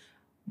bathroom.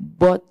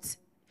 But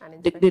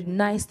the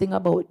nice thing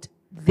about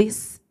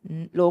this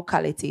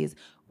locality is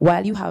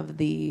while you have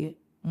the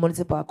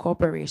municipal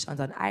corporations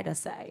on either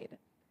side,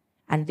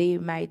 and they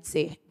might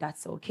say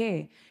that's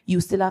okay,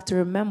 you still have to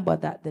remember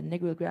that the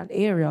Negril Grand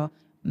area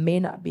may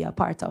not be a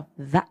part of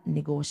that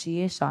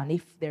negotiation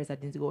if there's a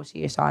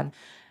negotiation.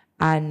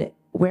 And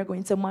we're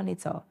going to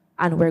monitor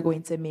and we're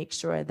going to make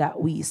sure that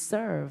we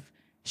serve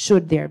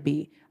should there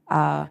be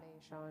a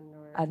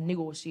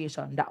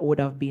negotiation that would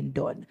have been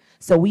done.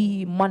 So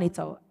we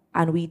monitor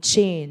and we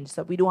change.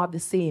 So we don't have the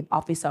same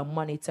officer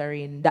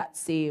monitoring that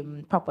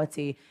same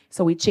property.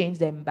 So we change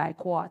them by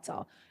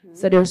quarter.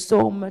 So there's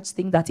so much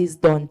thing that is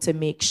done to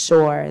make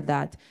sure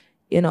that,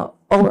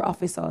 our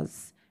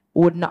officers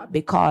would not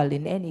be called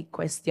in any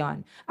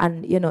question.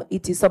 And,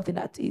 it is something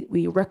that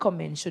we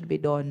recommend should be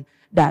done,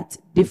 that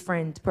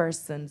different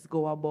persons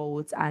go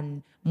about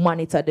and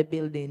monitor the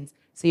buildings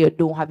so you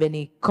don't have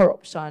any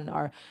corruption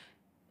or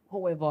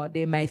however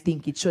they might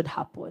think it should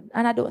happen.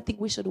 And I don't think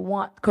we should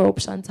want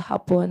corruption to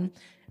happen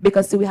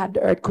because we had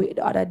the earthquake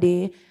the other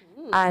day.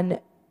 And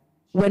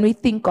when we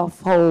think of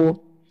how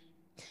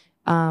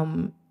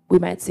we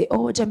might say,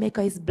 oh,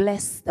 Jamaica is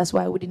blessed, that's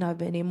why we didn't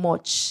have any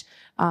much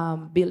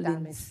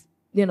buildings,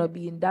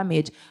 being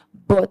damaged.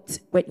 But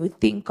when we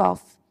think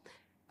of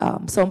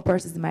some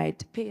persons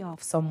might pay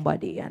off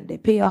somebody and they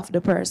pay off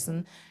the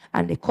person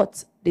and they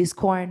cut this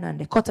corner and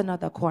they cut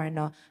another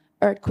corner,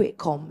 earthquake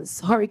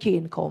comes,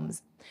 hurricane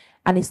comes,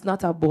 and it's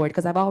not a board,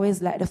 because I've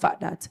always liked the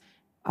fact that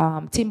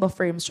timber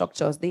frame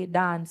structures, they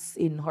dance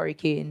in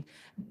hurricane,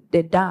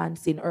 they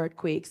dance in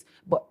earthquakes,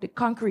 but the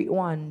concrete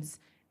ones,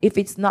 if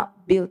it's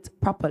not built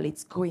properly,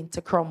 it's going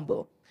to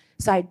crumble.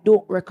 So I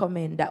don't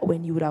recommend that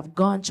when you would have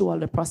gone through all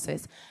the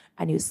process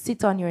and you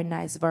sit on your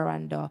nice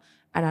veranda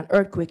and an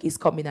earthquake is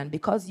coming, and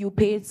because you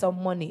paid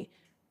some money,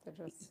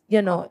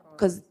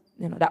 because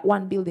that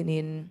one building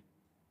in,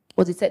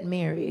 was it St.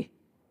 Mary?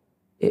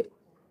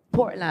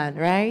 Portland,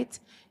 right?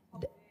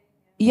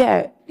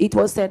 Yeah, it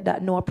was said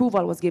that no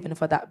approval was given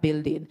for that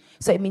building.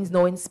 So it means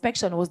no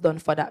inspection was done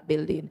for that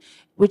building,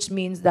 which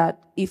means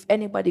that if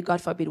anybody, God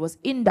forbid, was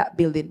in that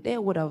building, they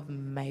would have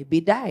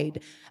maybe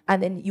died.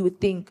 And then you would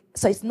think,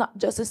 so it's not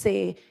just to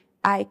say,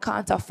 I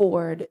can't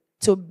afford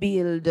to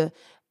build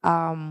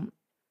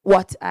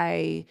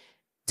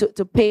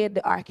to pay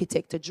the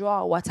architect to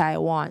draw what I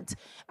want,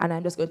 and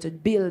I'm just going to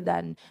build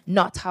and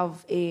not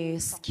have a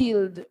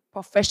skilled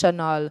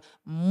professional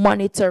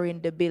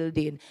monitoring the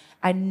building.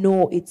 I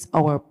know it's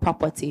our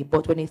property,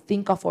 but when you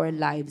think of our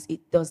lives,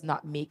 it does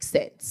not make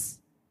sense.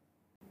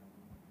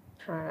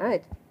 All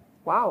right.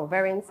 Wow,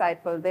 very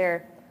insightful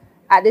there.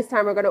 At this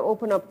time, we're going to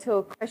open up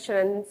to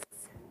questions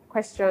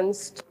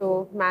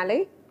to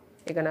Mali.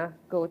 You're going to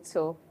go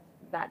to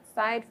that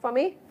side for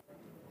me,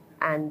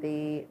 and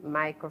the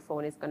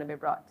microphone is going to be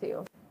brought to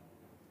you.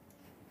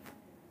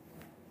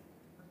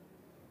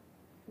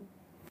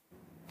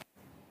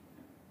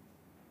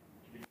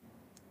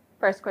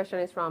 First question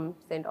is from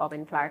St.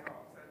 Aubin Clark.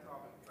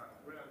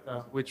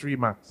 With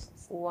remarks.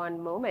 One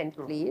moment,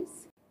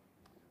 please.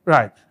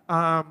 Right.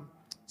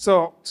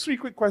 So 3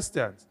 quick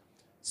questions.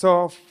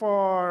 So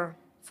for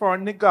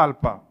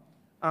NIGALPA,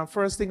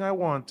 first thing I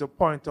want to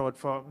point out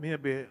for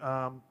maybe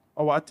our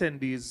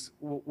attendees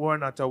who are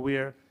not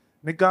aware,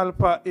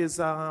 NIGALPA is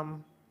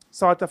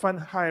sort of an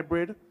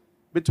hybrid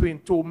between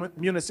 2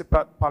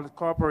 municipal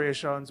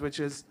corporations,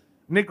 which is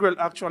Negril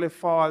actually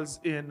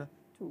falls in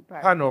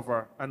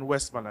Hanover and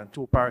Westmoreland,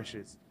 2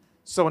 parishes.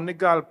 So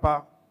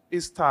NIGALPA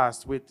is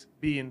tasked with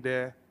being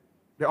the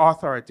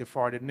authority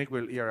for the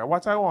Negril area.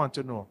 What I want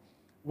to know,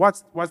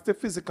 what's the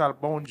physical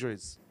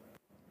boundaries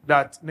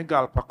that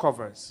NIGALPA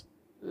covers?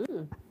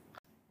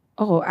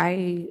 Oh,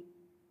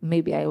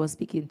 maybe I was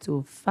speaking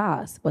too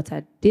fast, but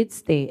I did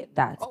state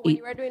that. Oh, when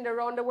you were doing the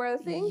round the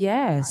world thing?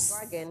 Yes.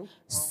 Go again.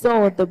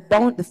 So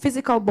the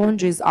physical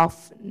boundaries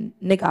of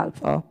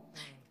NIGALPA,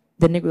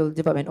 the Negril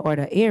Development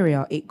Order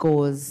area, it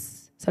goes,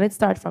 so let's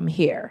start from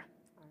here.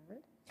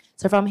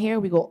 So from here,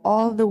 we go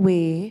all the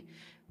way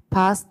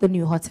past the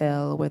new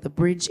hotel where the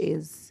bridge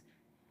is,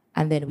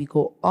 and then we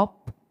go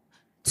up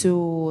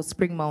to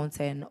Spring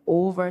Mountain,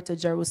 over to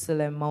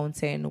Jerusalem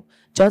Mountain,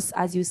 just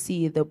as you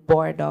see the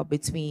border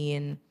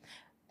between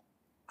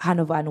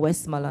Hanover and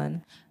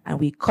Westmoreland, and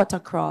we cut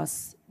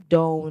across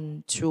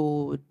down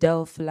through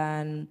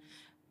Delftland,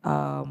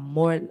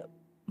 more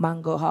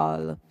Mango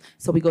Hall.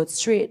 So we go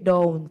straight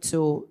down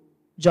to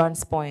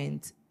Johns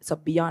Point, so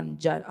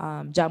beyond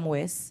Jam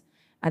West,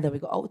 and then we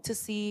go out to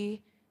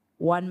sea,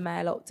 1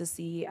 mile out to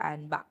sea,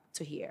 and back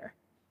to here.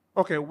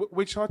 Okay,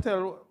 which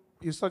hotel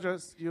you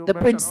suggest you The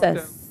Princess.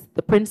 Hotel?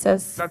 The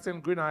Princess. That's in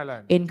Green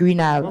Island. In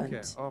Green Island.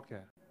 Okay.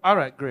 All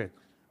right, great.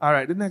 All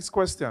right, the next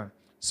question.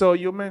 So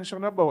you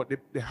mentioned about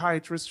the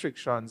height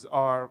restrictions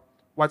or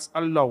what's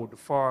allowed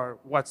for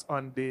what's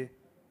on the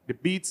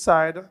beach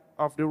side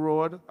of the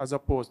road as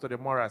opposed to the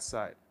Morat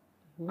side.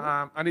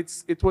 And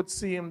it would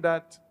seem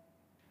that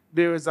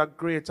there is a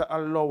greater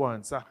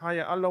allowance, a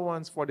higher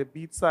allowance for the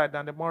beach side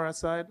than the Mora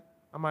side.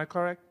 Am I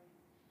correct?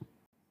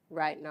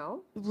 Right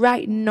now?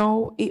 Right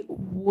now, it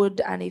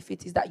would, and if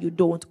it is that you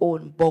don't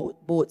own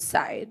both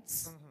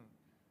sides.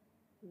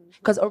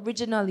 Because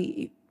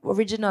originally,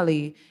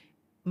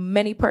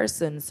 many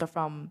persons are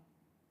from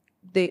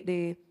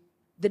the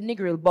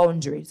Negril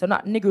boundary. So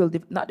not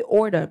Negril, not the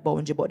order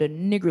boundary, but the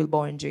Negril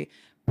boundary.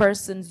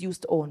 Persons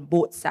used to own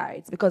both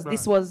sides because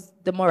this was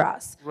the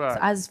morass. Right. So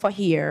as for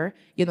here,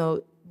 you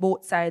know,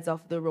 both sides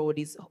of the road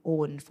is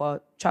owned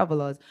for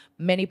travelers.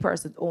 Many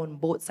persons own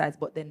both sides,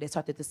 but then they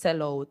started to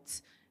sell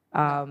out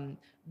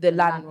the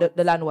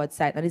landward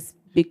side, and it's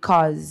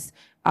because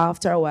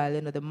after a while,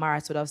 you know, the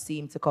morass would have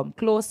seemed to come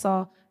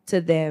closer to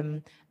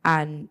them,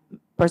 and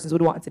persons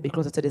would want to be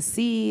closer to the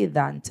sea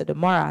than to the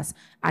morass,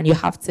 and you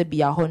have to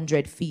be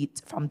 100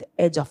 feet from the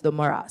edge of the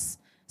morass.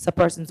 So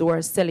persons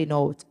were selling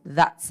out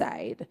that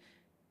side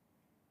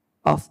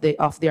of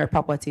their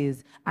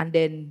properties, and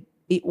then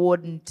it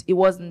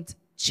wasn't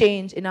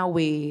changed in a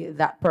way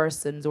that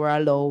persons were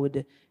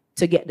allowed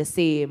to get the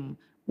same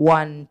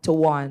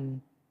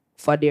 1-to-1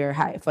 for the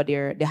height,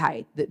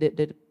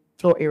 the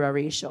floor area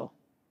ratio.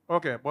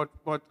 Okay,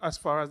 but as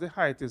far as the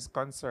height is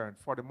concerned,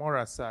 for the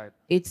Mora side,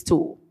 It's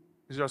 2.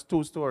 it's just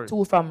 2 stories.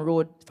 2 from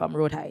road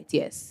height,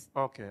 yes.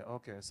 Okay.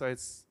 So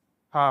it's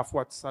half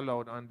what's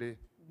allowed on the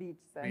Beach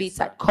side. Beach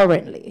side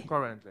currently.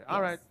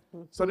 All right.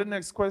 So the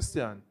next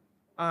question,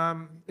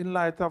 in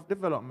light of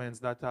developments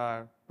that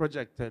are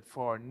projected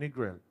for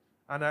Negril,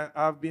 and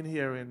I've been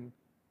hearing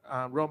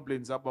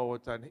rumblings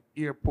about an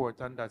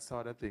airport and that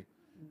sort of thing,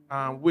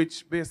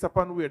 which, based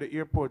upon where the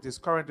airport is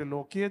currently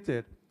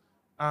located,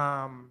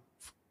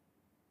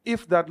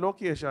 if that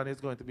location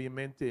is going to be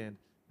maintained,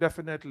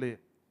 definitely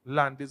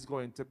land is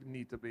going to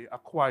need to be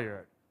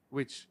acquired,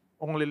 which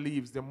only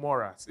leaves the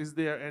morass. Is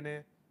there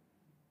any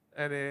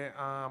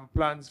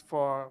plans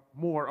for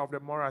more of the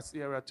morass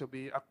area to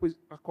be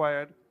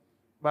acquired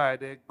by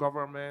the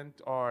government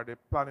or the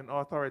planning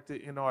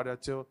authority in order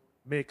to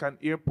make an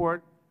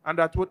airport? And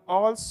that would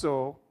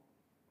also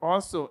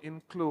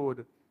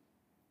include,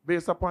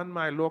 based upon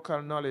my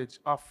local knowledge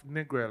of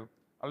Negril,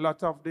 a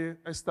lot of the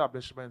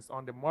establishments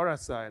on the Mora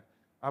side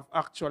have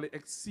actually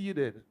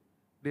exceeded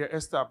their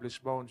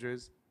established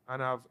boundaries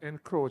and have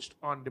encroached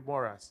on the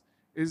morass.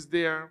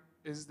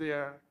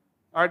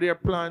 Are there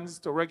plans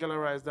to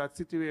regularize that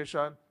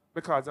situation?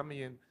 Because, I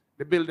mean,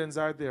 the buildings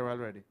are there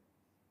already.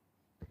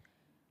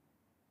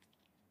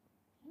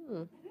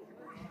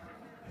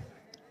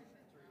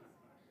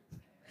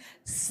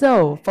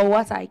 So, for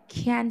what I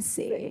can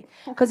say,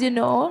 because you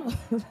know,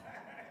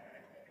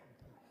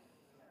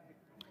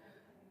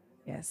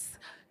 yes.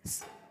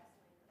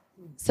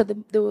 So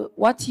the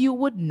what you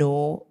would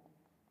know,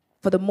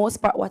 for the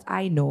most part, what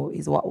I know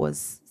is what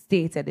was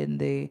stated in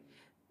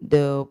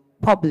the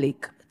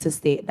public to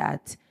state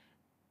that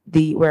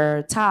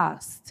we're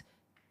tasked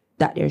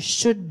that there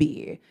should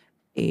be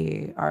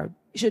a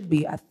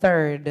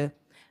third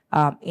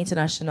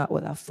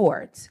a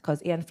fourth,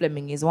 because Ian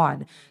Fleming is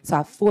one. So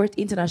a fourth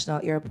international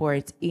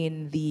airport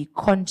in the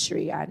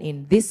country, and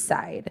in this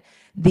side,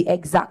 the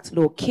exact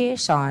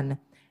location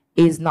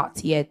is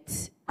not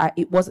yet,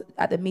 it was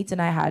at the meeting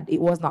I had,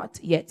 it was not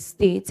yet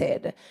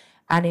stated.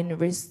 And in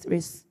when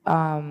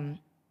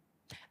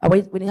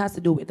it has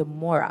to do with the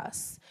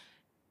morass,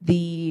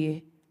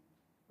 the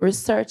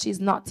research is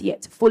not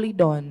yet fully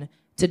done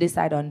to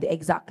decide on the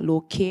exact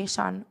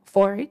location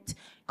for it,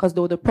 because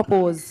though the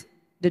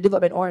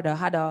development order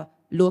had a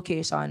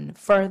location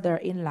further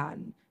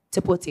inland to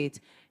put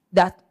it,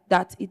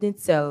 that in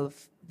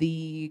itself,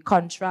 the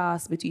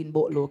contrast between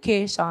both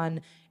location,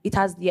 it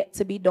has yet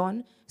to be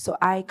done. So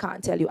I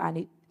can't tell you, and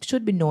it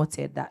should be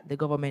noted that the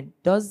government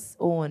does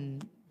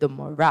own the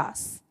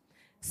morass.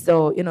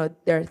 So, you know,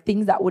 there are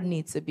things that would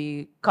need to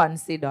be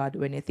considered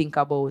when you think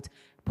about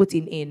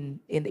putting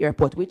in the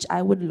airport, which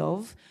I would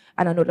love.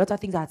 And I know a lot of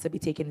things have to be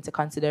taken into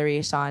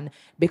consideration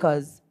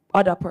because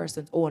other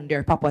persons own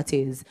their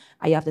properties.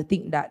 I have to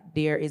think that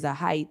there is a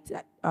height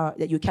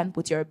that you can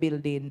put your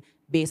building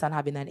based on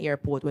having an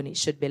airport when it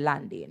should be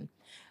landing.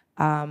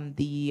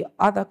 The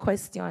other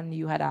question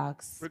you had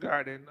asked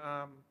regarding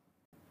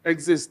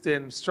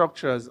existing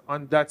structures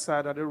on that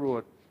side of the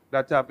road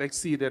that have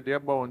exceeded their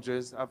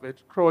boundaries, have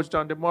encroached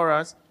on the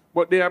morass,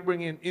 but they are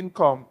bringing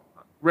income,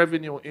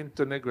 revenue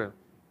into Negril.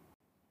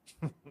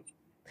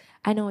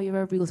 I know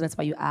you're a rules, that's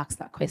why you asked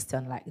that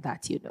question like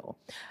that, you know.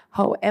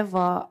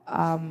 However,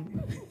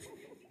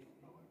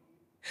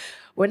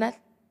 we're not.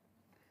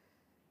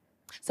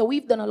 So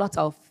we've done a lot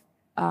of.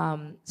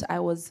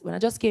 When I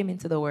just came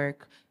into the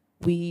work,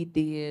 we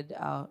did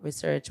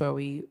research where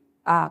we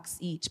asked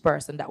each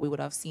person that we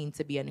would have seen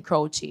to be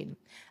encroaching,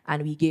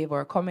 and we gave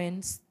our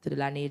comments to the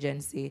land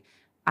agency,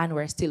 and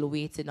we're still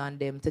waiting on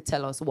them to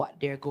tell us what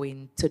they're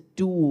going to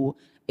do,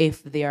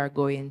 if they are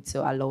going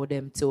to allow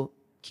them to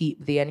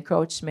keep the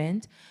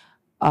encroachment,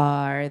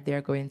 or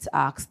they're going to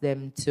ask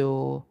them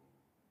to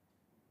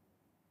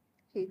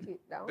Take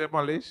it down.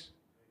 Demolish?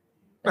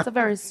 that's a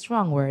very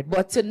strong word,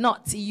 but to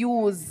not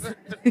use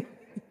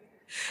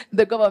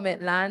the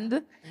government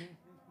land.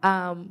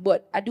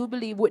 But I do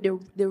believe with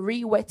the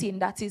re-wetting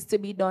that is to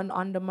be done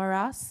on the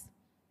morass,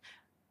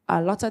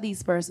 a lot of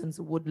these persons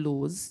would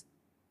lose,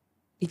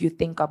 if you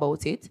think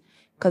about it.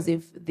 Because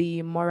if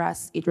the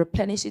morass, it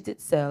replenishes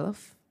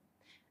itself,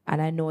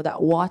 and I know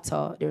that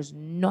water, there's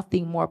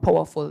nothing more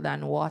powerful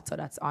than water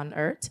that's on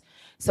earth.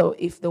 So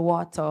if the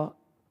water,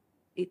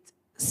 it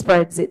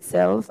spreads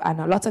itself,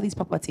 and a lot of these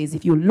properties,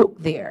 if you look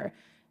there,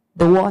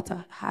 the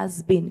water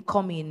has been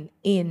coming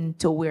in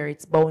to where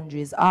its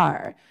boundaries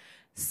are.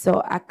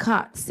 So I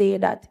can't say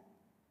that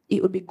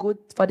it would be good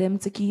for them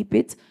to keep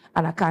it,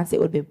 and I can't say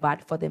it would be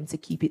bad for them to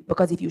keep it,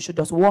 because if you should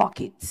just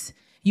walk it,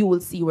 you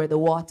will see where the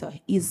water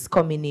is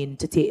coming in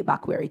to take it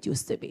back where it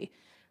used to be.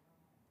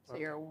 So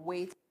you're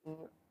waiting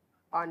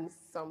on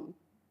some...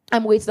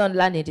 I'm waiting on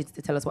land agents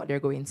to tell us what they're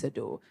going to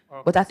do.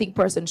 Okay. But I think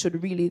persons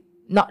should really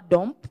not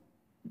don't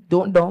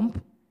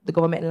dump the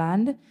government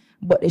land,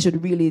 but they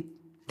should really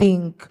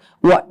think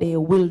what they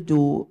will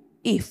do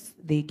if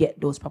they get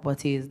those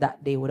properties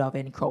that they would have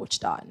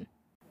encroached on.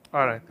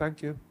 All right,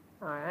 thank you.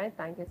 All right,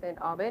 thank you,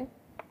 St. Aubin.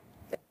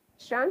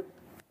 Sean?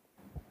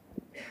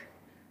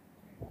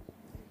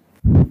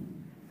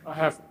 I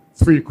have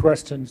 3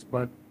 questions,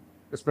 but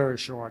it's very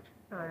short.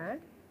 All right.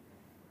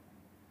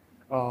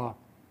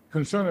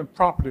 Concerning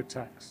property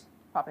tax.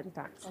 Property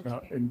tax. Okay.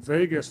 Now, in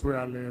Vegas, where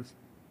I live,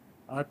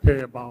 I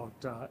pay about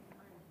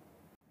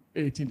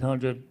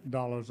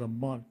 $1,800 a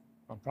month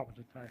on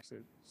property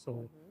taxes.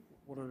 So,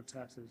 what are the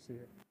taxes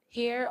here?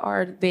 Here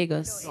or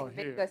Vegas? No, in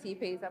Vegas, he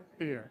pays up.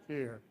 Here.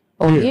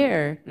 Oh,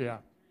 here? Yeah.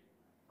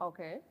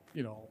 Okay.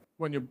 You know,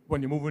 when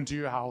you move into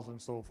your house and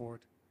so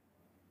forth.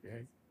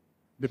 Okay.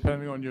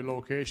 Depending on your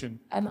location.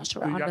 I'm not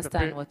sure I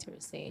understand what you're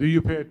saying. Do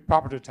you pay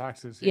property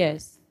taxes here?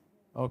 Yes.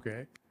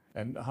 Okay.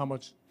 And how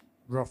much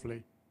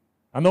roughly?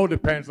 I know it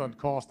depends on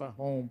cost of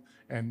home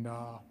and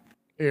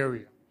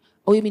area.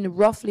 Oh, you mean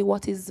roughly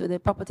what is the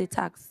property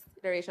tax?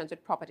 Considerations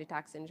with property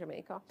tax in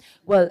Jamaica.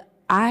 Well,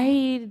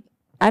 I'm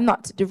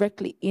not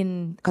directly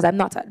in, because I'm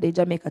not at the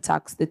Jamaica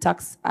tax, the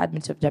tax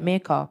admin of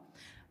Jamaica.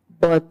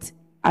 But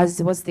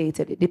as was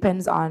stated, it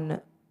depends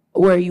on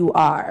where you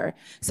are.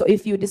 So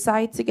if you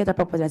decide to get a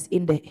property that's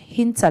in the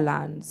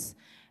hinterlands,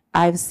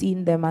 I've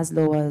seen them as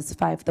low as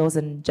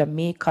 5,000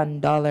 Jamaican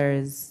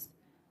dollars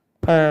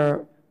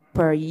per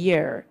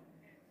year.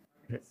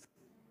 Yes.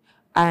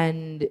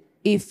 And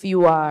if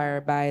you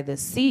are by the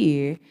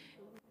sea,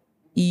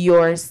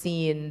 you're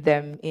seeing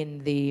them in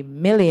the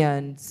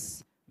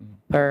millions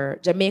per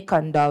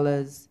Jamaican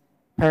dollars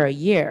per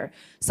year.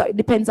 So it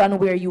depends on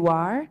where you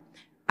are.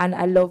 And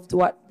I loved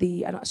what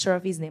I'm not sure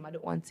of his name,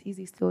 is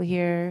he still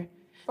here?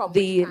 From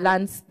the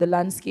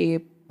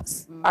landscape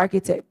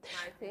architect.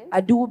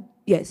 Martin?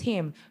 Yes,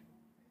 him.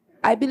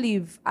 I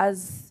believe I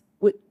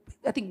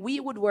think we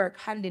would work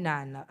hand in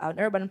hand, an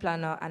urban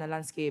planner and a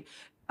landscape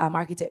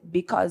architect,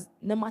 because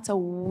no matter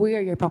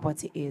where your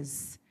property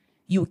is,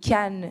 you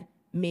can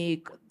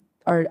make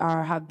or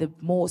have the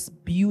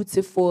most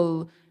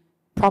beautiful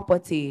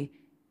property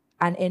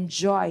and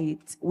enjoy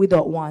it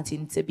without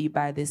wanting to be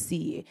by the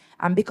sea.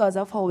 And because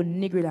of how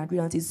Negril and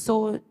Green Island is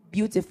so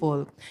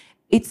beautiful,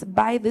 it's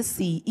by the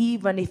sea,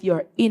 even if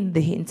you're in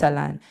the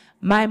hinterland.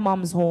 My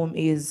mom's home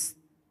is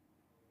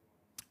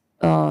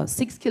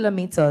 6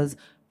 kilometers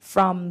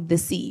from the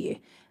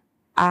sea,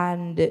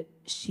 and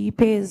she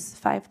pays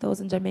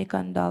 5,000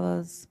 Jamaican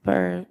dollars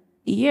per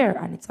year,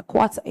 and it's a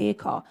quarter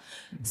acre.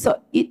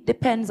 So it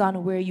depends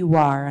on where you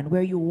are and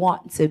where you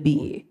want to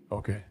be.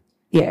 Okay.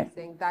 Yeah. I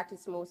think that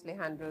is mostly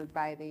handled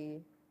by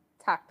the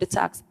tax. The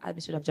tax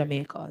administration of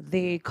Jamaica.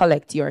 They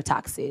collect your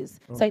taxes.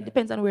 Okay. So it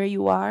depends on where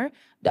you are,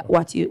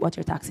 what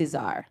your taxes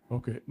are.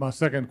 Okay. My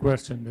second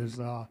question is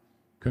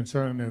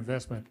concerning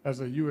investment.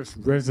 As a U.S.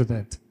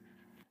 resident,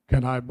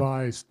 can I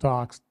buy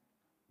stocks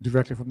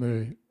directly from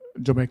the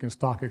Jamaican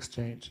Stock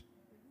Exchange?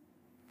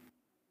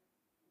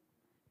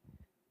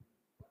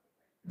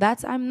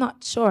 That I'm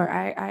not sure.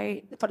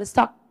 I for the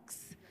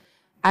stocks,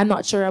 I'm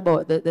not sure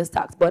about the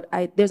stocks, but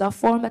there's a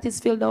form that is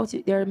filled out.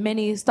 There are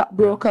many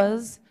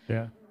stockbrokers.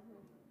 Yeah.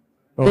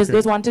 Okay.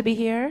 There's one to be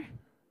here.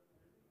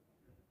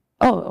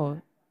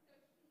 Oh.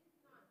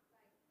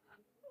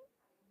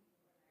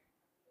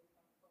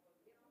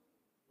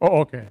 Oh,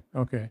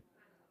 okay.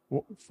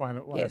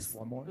 Fine. Well, Yes.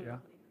 one more. Yeah.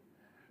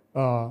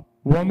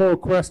 One more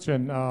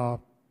question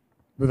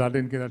that I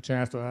didn't get a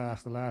chance to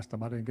ask the last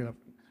time. I didn't get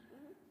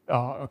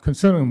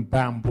concerning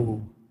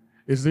bamboo.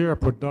 Is there a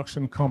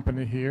production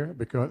company here?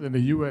 Because in the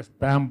U.S.,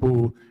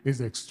 bamboo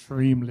is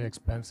extremely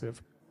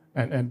expensive,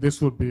 and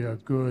this would be a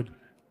good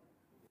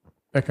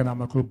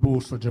economical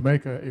boost for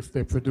Jamaica if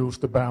they produce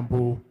the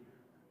bamboo,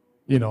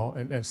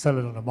 and sell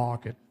it on the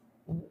market.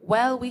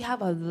 Well, we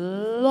have a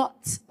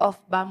lot of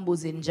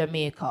bamboos in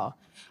Jamaica,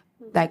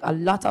 like a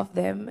lot of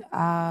them.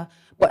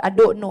 But I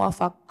don't know of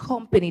a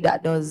company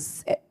that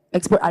does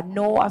export. I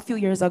know a few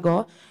years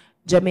ago,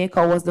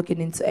 Jamaica was looking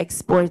into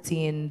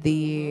exporting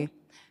the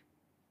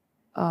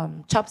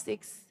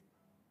chopsticks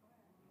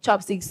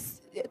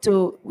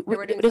to.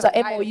 There's a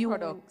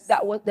MOU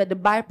that was the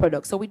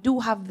byproduct. So we do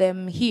have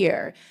them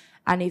here,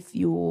 And if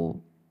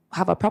you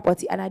have a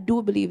property, and I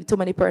do believe too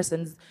many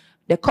persons,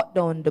 they cut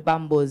down the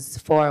bamboos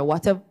for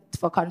whatever,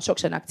 for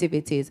construction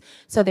activities.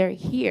 So they're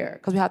here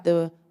because we have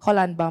the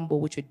Holland bamboo,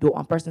 which we don't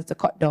want persons to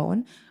cut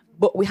down.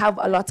 But we have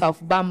a lot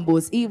of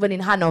bamboos, even in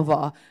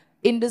Hanover.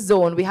 In the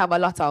zone, we have a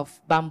lot of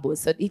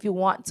bamboos. So if you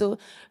want to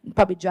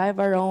probably drive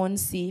around,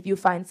 see if you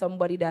find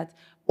somebody that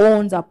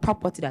owns a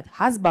property that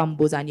has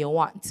bamboos and you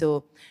want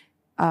to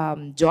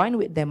join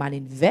with them and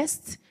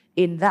invest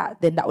in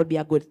that, then that would be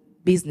a good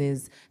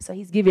business. So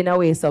he's giving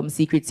away some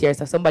secrets here.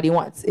 So somebody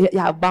wants, you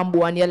have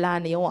bamboo on your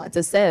land and you want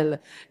to sell,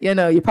 you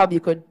know, you probably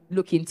could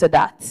look into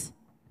that.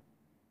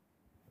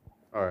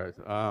 All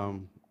right.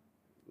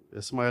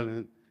 You're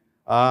smiling.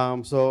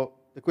 So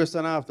the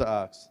question I have to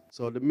ask,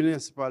 so the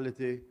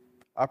municipality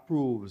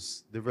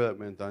approves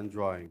development and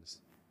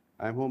drawings.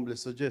 I'm humbly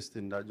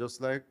suggesting that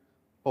just like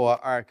our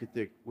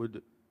architect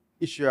would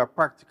issue a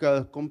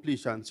practical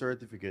completion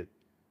certificate,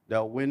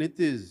 that when it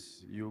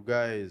is you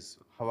guys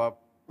have a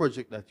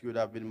project that you would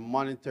have been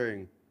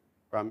monitoring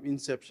from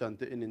inception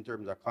to end in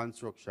terms of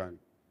construction,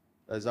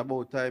 it's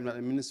about time that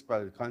the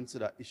municipality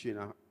consider issuing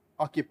an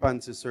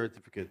occupancy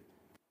certificate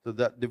to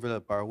that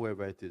developer or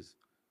whoever it is.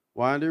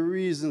 One of the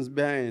reasons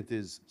behind it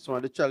is some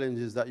of the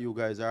challenges that you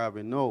guys are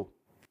having now.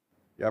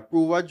 You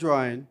approve a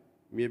drawing,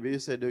 maybe you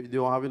said you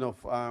don't have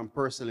enough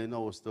personnel in the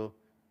house to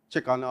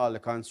check on all the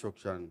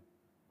construction.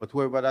 But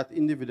whoever that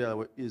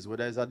individual is,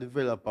 whether it's a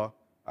developer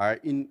or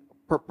in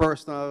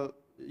personal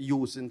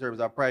use in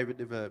terms of private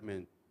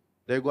development,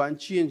 they go and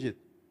change it.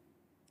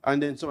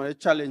 And then some of the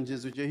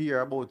challenges which you hear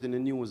about in the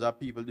news are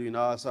people doing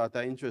all sorts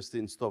of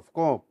interesting stuff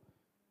come up.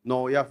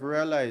 Now you have to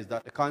realize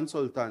that the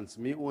consultants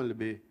may only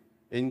be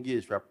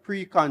engaged for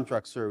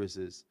pre-contract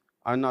services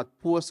and not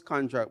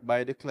post-contract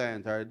by the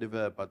client or the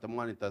developer to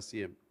monitor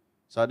same.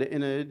 So at the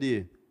end of the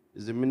day,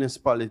 it's the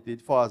municipality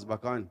it falls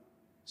back on.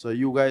 So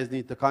you guys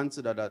need to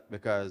consider that,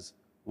 because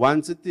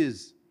once it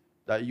is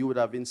that you would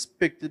have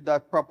inspected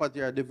that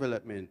property or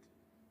development,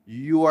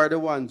 you are the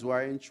ones who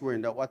are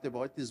ensuring that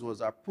whatever it is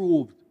was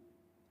approved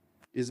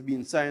is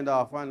being signed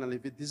off on, and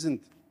if it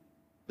isn't,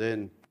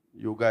 then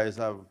you guys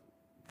have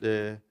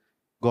the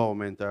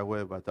government or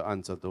whoever to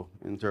answer to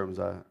in terms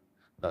of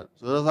that.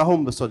 So that's a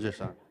humble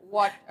suggestion.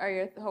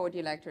 How would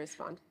you like to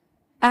respond?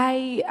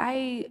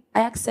 I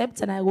accept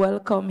and I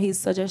welcome his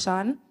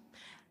suggestion.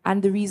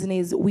 And the reason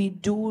is we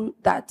do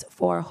that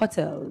for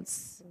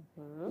hotels.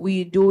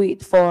 We do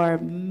it for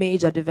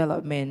major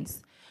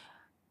developments.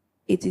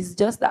 It is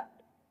just that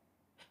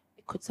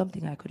it could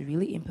something I could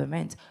really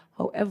implement.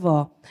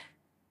 However,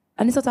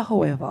 and it's not a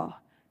however,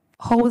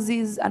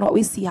 houses and what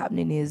we see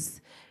happening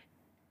is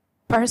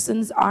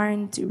persons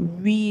aren't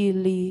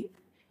really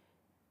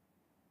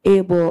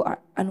able,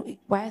 and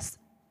let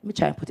me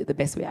try and put it the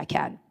best way I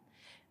can.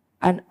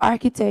 An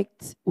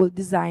architect will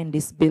design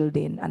this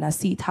building, and I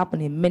see it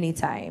happening many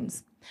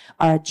times.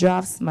 Or a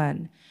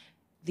draftsman,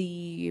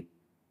 the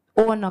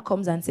owner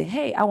comes and say,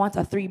 hey, I want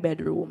a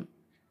 3-bedroom.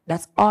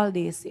 That's all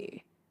they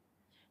say.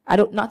 I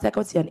don't, not like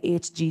I see on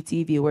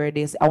HGTV where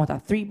they say, I want a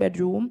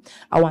 3-bedroom.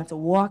 I want to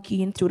walk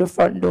in through the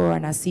front door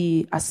and I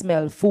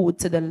smell food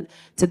to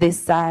this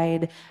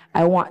side.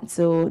 I want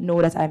to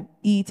know that I'm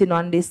eating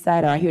on this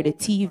side, or I hear the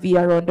TV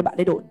around the back.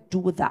 They don't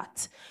do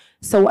that.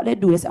 So what they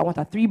do is, I want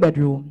a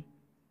 3-bedroom.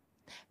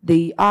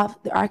 The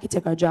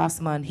architect or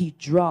draftsman, he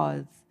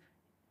draws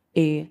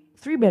a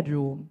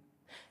 3-bedroom.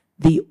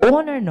 The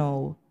owner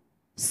now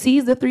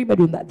sees the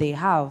 3-bedroom that they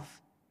have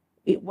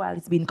while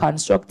it's being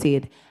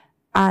constructed,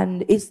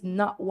 and it's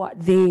not what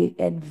they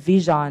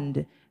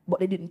envisioned, but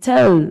they didn't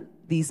tell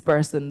these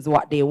persons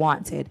what they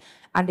wanted,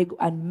 and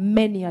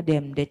many of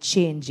them, they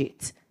change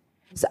it.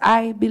 So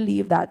I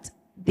believe that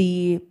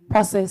the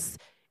process,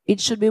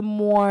 it should be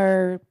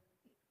more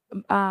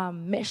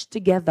meshed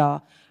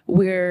together,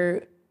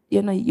 where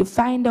you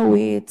find a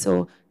way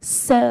to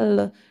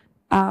sell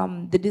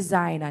the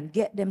design and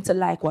get them to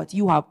like what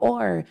you have,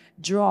 or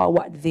draw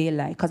what they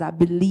like. Because I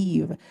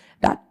believe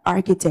that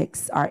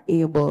architects are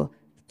able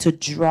to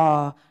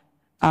draw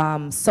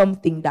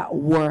something that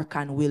work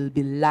and will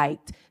be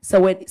liked. So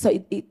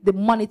the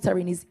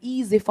monitoring is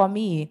easy for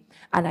me,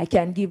 and I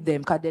can give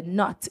them, because they're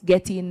not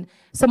getting,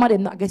 some of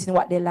them not getting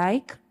what they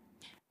like,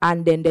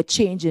 and then they're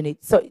changing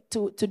it. So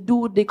to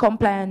do the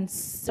compliance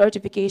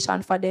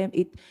certification for them,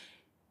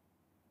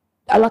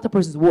 a lot of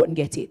persons won't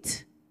get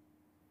it,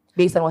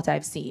 based on what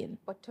I've seen.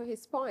 But to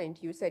his point,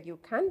 you said you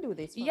can do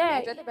this for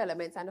major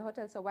developments and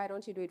hotels, so why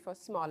don't you do it for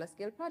smaller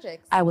scale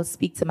projects? I will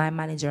speak to my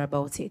manager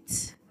about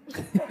it.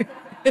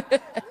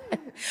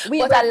 We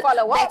will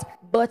follow up.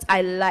 But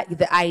I like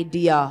the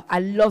idea. I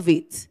love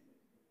it.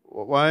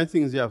 One of the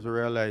things you have to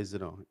realize,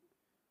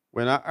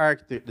 when an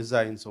architect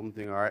designs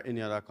something or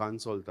any other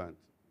consultant,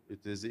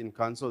 it is in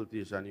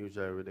consultation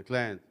usually with the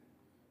client.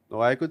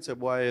 Now I could say,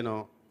 boy,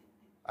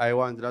 I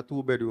wanted a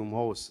 2-bedroom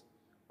house.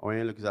 When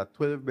you look at a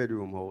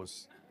 12-bedroom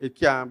house, it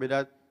can't be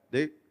that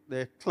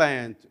the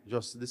client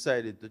just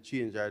decided to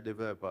change our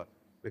developer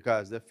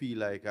because they feel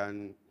like,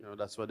 and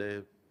that's what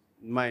their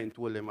mind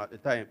told them at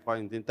the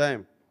point in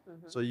time.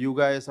 So you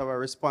guys have a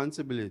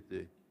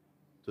responsibility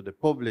to the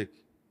public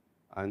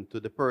and to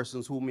the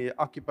persons who may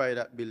occupy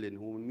that building,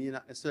 who may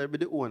not necessarily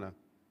be the owner,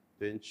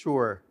 to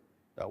ensure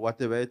that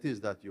whatever it is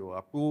that you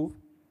approve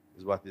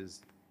is what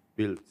is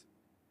built.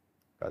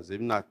 Because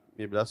if not,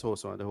 maybe that's how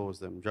some of the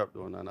houses them drop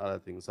down and other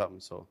things happen.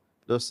 So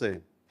just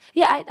saying.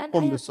 Yeah,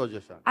 Humble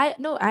suggestion.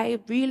 I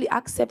really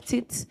accept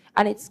it,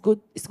 and it's good.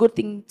 It's a good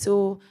thing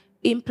to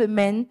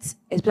implement,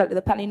 especially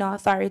the planning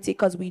authority,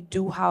 because we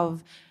do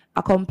have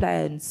a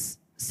compliance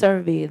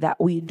survey that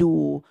we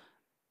do,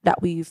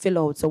 that we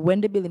fill out. So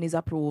when the building is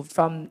approved,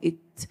 from it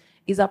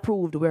is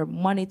approved, we're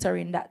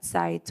monitoring that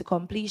site to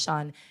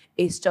completion.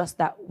 It's just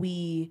that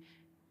we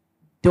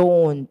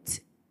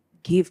don't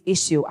give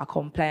issue a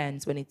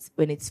compliance when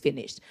it's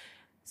finished.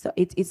 So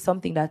it's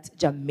something that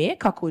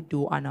Jamaica could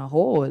do on a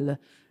whole.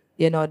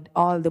 You know,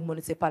 all the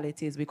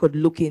municipalities, we could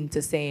look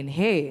into saying,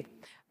 hey,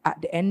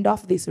 at the end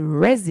of this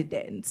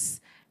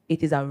residence,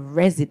 it is a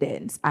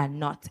residence and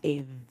not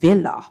a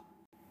villa.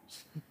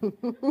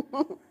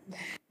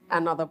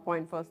 Another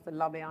point for us to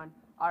lobby on.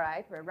 All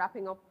right, we're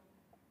wrapping up.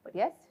 But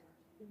yes?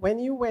 When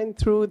you went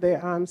through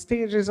the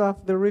stages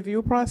of the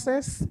review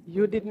process,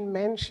 you didn't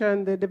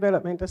mention the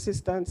Development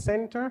Assistance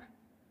Center.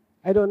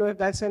 I don't know if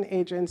that's an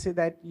agency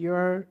that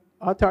your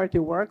authority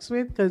works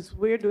with, because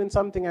we're doing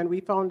something and we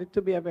found it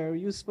to be a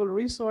very useful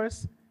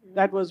resource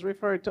that was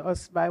referred to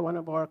us by one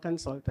of our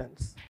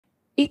consultants.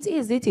 It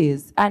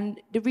is.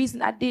 And the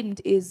reason I didn't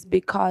is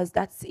because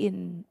that's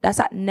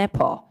at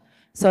NEPA.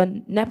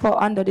 So NEPA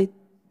under the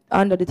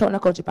Town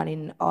and Country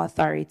Planning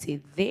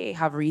Authority, they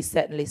have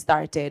recently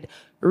started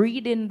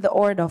reading the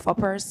order for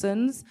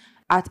persons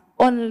at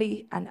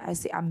only, and I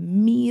say a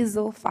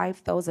measly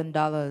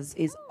 $5,000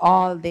 is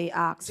all they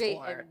ask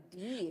for.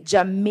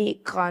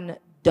 Jamaican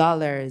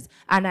dollars.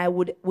 And I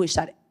would wish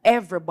that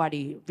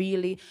everybody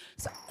really,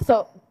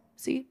 so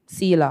see,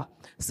 Sila.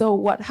 So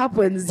what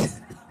happens,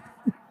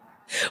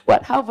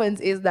 what happens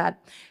is that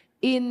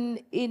in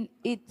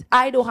it,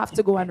 I don't have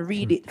to go and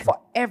read it for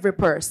every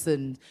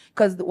person,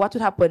 because what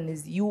would happen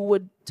is you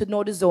would, to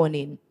know the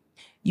zoning,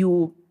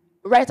 you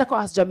right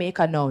across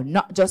Jamaica now,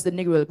 not just the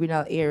Negril and Green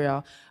Island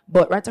area,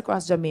 but right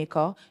across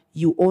Jamaica,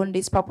 you own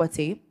this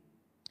property,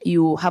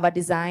 you have a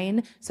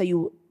design, so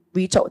you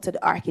reach out to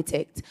the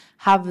architect,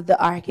 have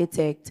the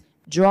architect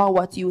draw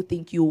what you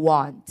think you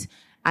want,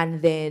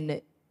 and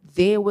then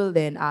they will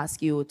then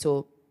ask you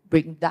to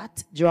bring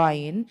that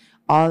drawing,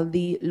 all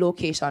the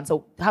locations,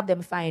 so have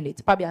them find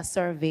it, probably a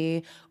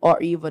survey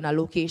or even a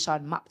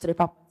location map to the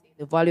property,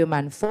 the volume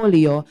and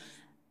folio,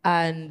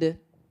 and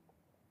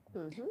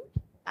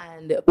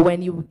and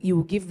when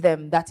you give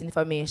them that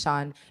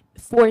information,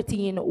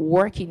 14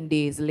 working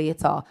days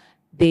later,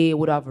 they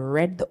would have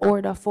read the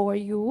order for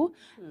you,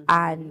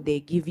 and they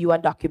give you a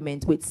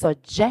document with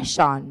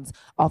suggestions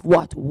of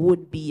what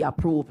would be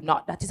approved.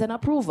 Not that is an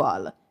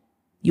approval.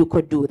 You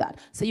could do that.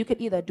 So you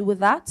could either do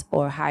that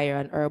or hire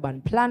an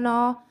urban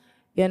planner.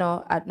 You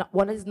know,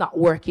 one is not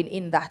working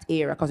in that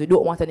area because you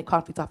don't want any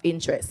conflict of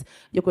interest.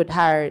 You could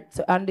hire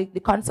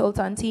the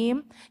consultant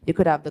team. You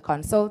could have the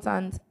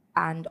consultant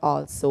and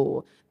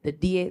also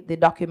the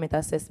document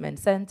assessment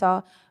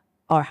center,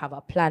 or have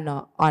a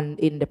planner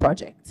in the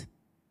project.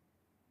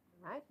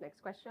 All right,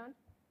 next question.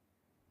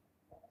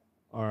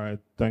 All right,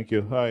 thank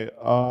you. Hi.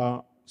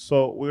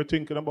 So we're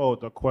thinking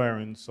about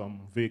acquiring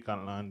some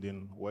vacant land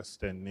in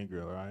West End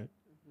Negril, right?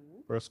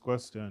 First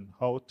question,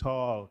 how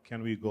tall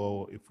can we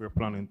go if we're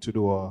planning to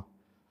do a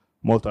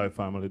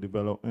multi-family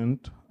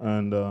development?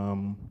 And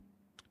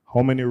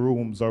how many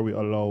rooms are we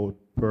allowed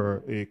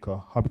per acre,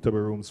 habitable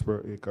rooms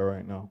per acre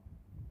right now?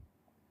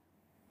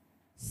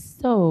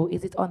 So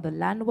is it on the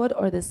landward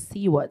or the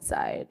seaward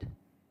side?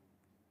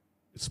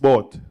 It's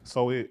both.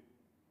 So we're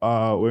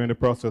in the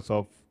process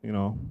of,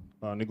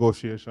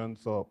 negotiation.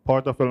 So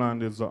part of the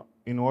land is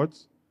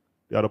inwards,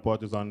 the other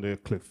part is on the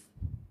cliff.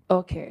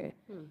 Okay.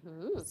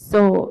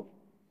 So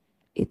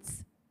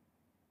it's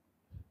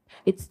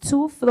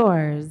 2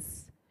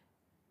 floors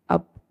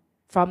up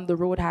from the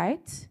road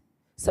height.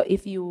 So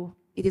if it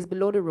is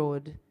below the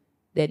road,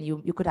 then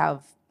you could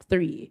have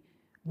 3.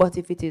 But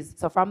if it is,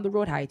 so from the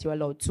road height, you're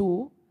allowed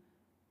 2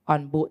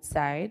 on both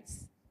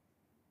sides.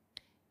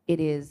 It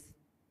is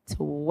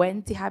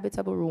 20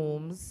 habitable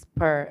rooms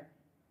per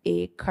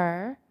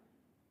acre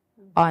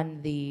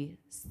on the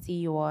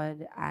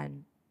seaward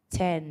and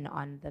 10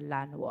 on the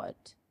landward.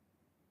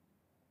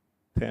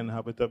 10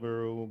 habitable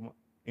room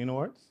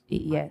inwards?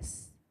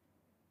 Yes.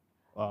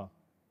 Wow.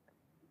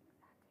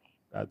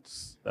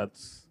 That's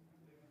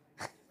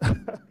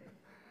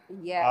Yeah,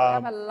 we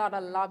have a lot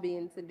of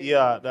lobbying to do.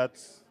 yeah,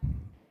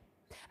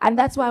 And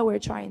that's why we're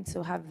trying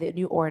to have the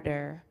new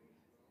order.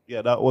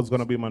 yeah, that was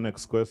gonna be my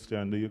next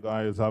question. Do you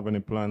guys have any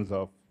plans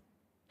of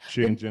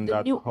changing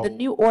The that?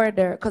 new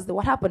order, because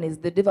what happened is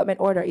the development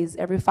order is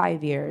every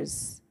 5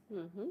 years.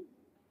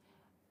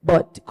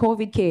 But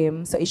COVID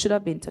came, so it should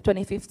have been to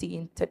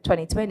 2015 to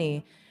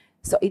 2020.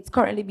 So it's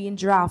currently being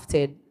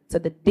drafted, so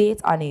the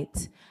date on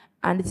it.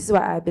 And this is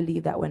why I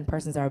believe that when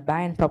persons are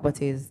buying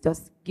properties,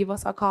 just give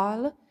us a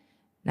call,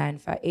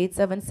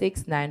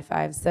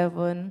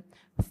 876-957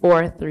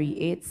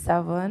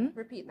 4387.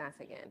 Repeat that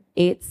again.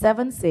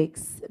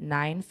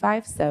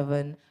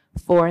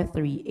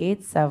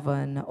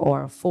 876-957-4387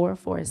 or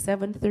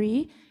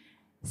 4473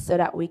 so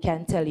that we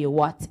can tell you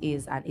what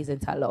is and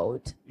isn't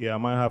allowed. Yeah, I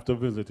might have to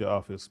visit your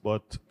office,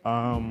 but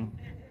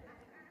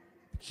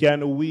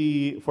can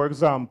we, for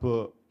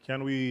example,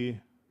 can we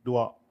do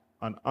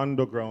an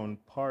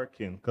underground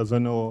parking? Because I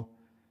know,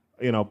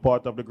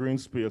 part of the green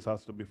space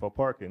has to be for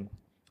parking.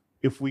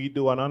 If we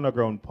do an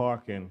underground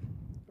parking,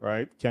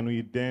 right, can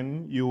we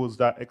then use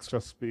that extra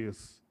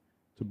space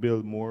to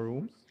build more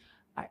rooms?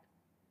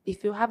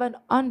 If you have an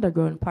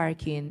underground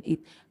parking,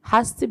 it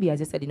has to be,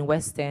 as I said, in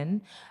West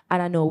End,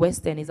 and I know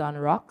West End is on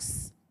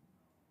rocks.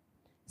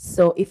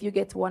 So if you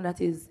get one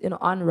that is,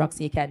 on rocks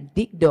and you can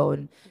dig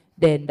down,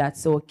 then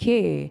that's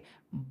okay.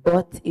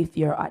 But if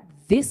you're at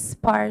this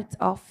part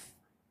of,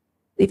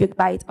 if you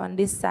buy it on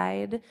this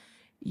side,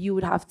 you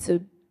would have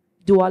to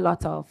do a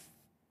lot of,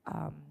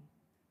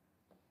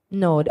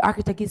 no, the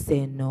architect is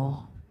saying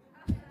no.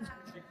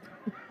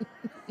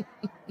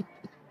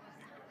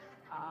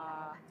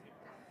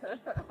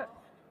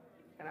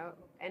 Gonna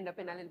end up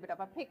in a little bit of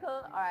a pickle.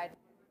 All right.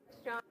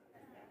 Sean.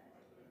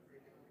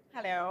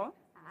 Hello,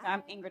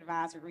 I'm Ingrid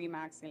Vaz with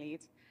Remax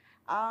Elite.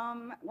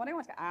 What I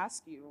want to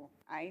ask you,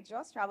 I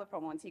just traveled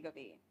from Montego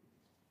Bay,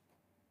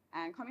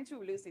 and coming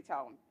through Lucy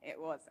Town, I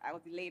was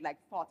delayed like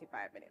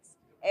 45 minutes.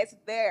 Is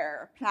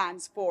there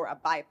plans for a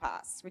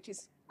bypass, which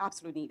is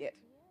absolutely needed?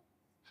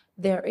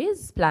 There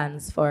is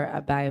plans for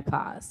a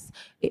bypass.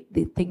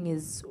 The thing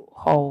is,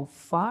 how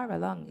far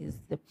along is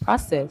the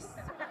process?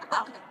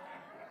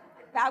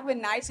 That would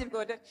be nice if you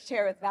could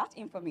share that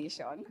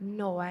information.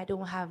 No, I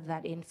don't have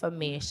that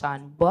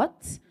information.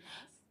 But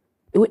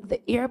with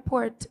the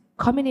airport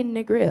coming in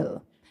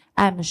Negril,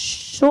 I'm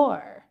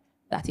sure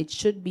that it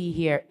should be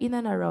here in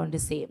and around the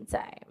same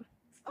time.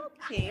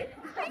 Okay,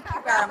 thank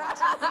you very much.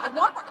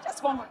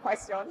 Just one more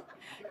question.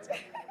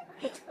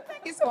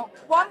 Thank you so much.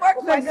 One more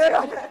question.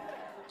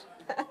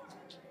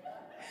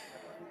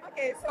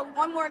 Okay, so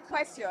one more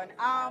question.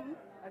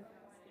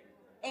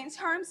 In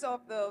terms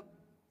of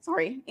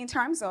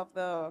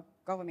the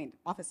government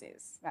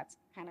offices that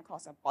kind of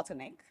cause a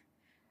bottleneck,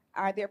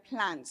 are there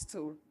plans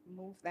to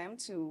move them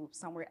to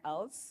somewhere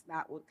else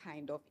that would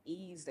kind of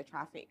ease the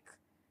traffic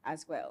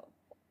as well?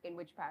 In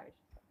which parish?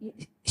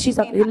 She's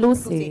up in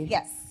Lucy.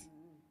 Yes.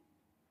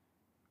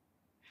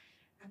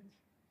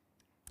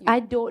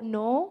 I don't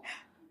know,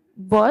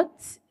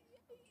 but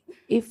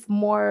if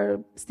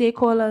more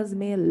stakeholders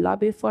may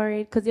lobby for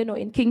it, because,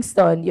 in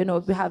Kingston,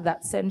 we have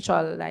that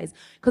centralized,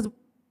 because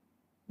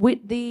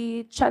with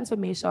the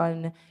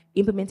transformation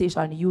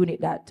implementation unit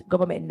that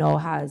government now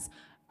has,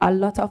 a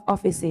lot of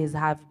offices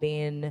have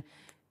been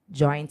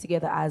joined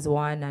together as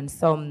one, and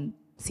some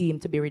seem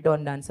to be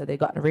redundant, so they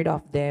got rid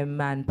of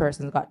them, and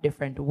persons got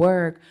different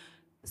work.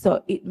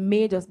 So it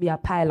may just be a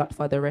pilot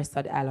for the rest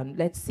of the island.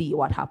 Let's see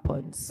what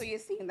happens. So you're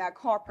saying that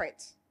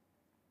corporate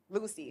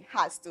Lucy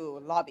has to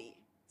lobby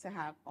to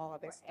have all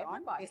of this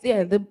done?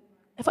 Yeah,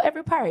 for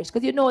every parish,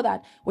 because you know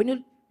that when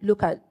you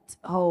look at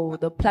how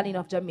the planning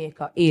of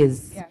Jamaica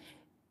is, yeah.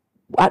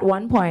 At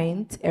one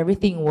point,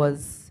 everything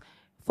was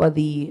for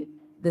the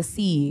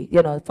sea,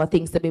 for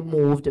things to be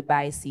moved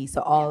by sea.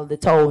 So all the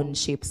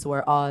townships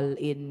were all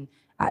in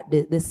at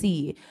the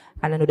sea.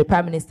 And I know the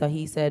Prime Minister,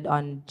 he said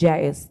on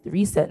GIS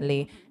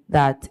recently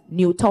that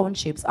new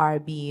townships are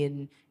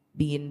being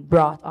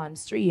brought on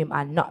stream,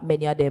 and not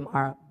many of them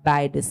are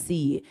by the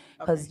sea,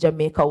 because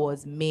Jamaica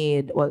was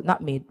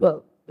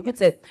you could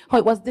say how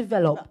it was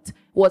developed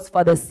was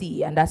for the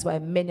sea, and that's why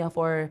many of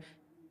our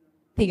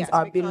things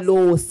are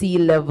below sea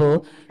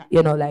level.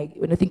 Like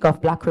when you think of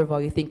Black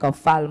River, you think of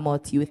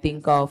Falmouth, you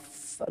think of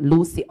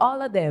Lucy,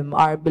 all of them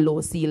are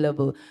below sea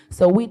level.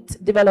 So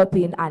with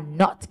developing and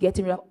not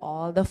getting rid of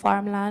all the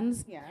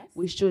farmlands,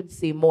 we should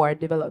see more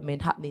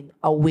development happening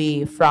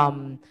away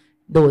from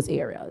those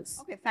areas.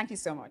 Okay, thank you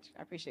so much.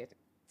 I appreciate it.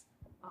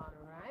 All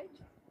right.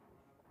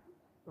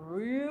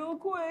 Real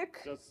quick.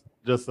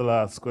 Just the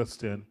last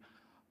question.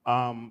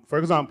 For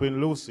example,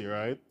 in Lucy,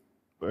 right,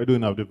 we're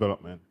doing our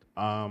development.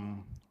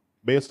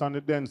 Based on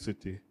the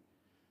density,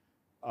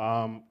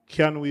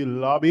 can we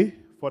lobby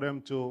for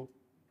them to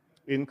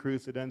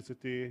increase the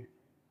density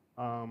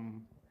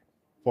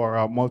for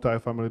our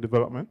multi-family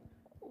development?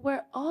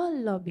 We're all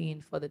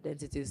lobbying for the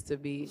densities to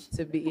be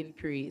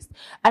increased.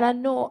 And I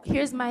know,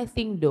 here's my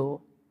thing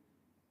though.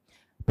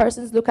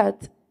 Persons look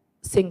at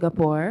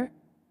Singapore,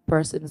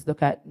 persons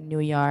look at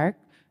New York,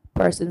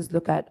 persons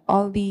look at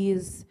all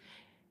these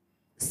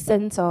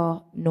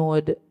center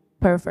node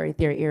periphery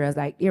areas,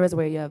 like areas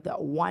where you have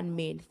that one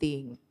main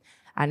thing.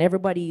 And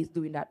everybody's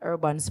doing that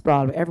urban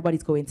sprawl, where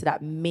everybody's going to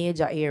that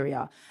major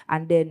area.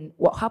 And then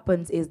what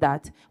happens is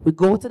that we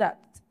go to that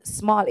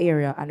small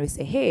area and we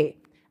say, hey,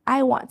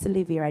 I want to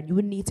live here and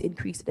you need to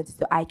increase the density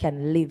so I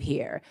can live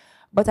here.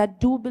 But I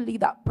do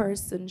believe that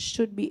person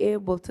should be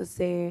able to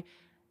say,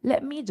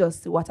 let me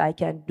just see what I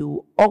can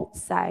do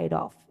outside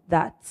of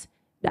that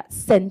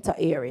center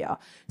area.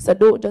 So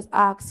don't just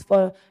ask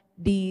for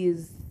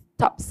these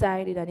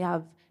top-sided and you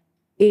have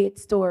 8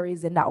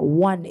 stories in that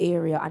one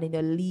area and then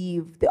you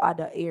leave the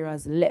other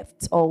areas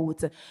left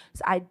out. So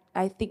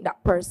I think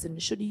that person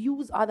should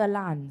use other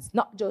lands,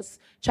 not just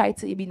try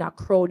to be in a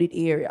crowded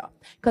area.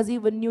 Because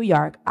even New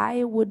York,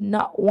 I would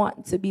not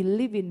want to be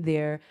living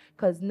there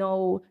because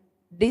now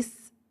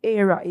this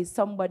area is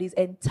somebody's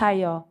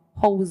entire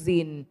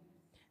housing.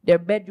 Their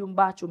bedroom,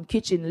 bathroom,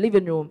 kitchen,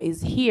 living room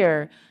is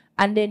here.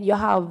 And then you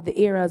have the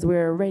areas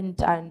where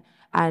rent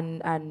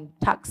and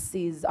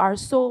taxes are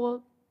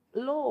so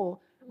low,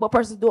 but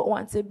persons don't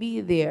want to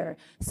be there.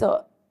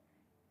 So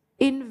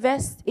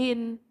invest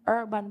in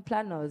urban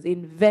planners,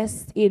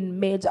 invest in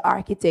major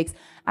architects,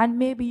 and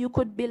maybe you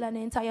could build an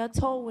entire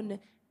town.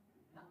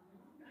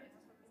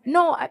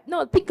 No,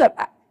 think of,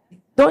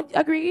 don't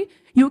agree?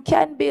 You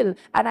can build,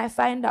 and I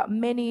find that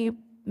many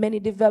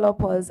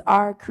developers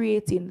are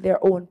creating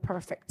their own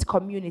perfect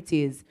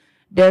communities.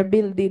 They're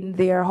building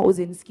their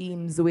housing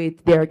schemes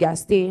with their gas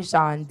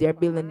stations. They're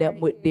building them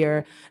with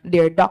their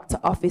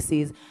doctor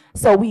offices.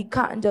 So we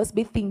can't just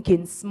be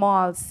thinking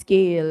small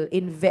scale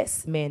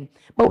investment,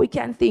 but we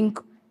can think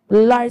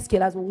large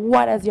scale as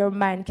what as your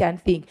mind can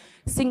think.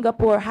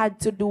 Singapore had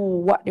to do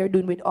what they're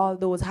doing with all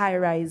those high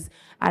rise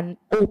and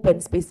open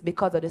space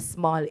because of the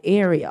small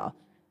area.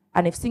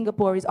 And if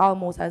Singapore is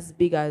almost as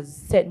big as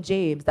St.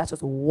 James, that's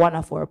just one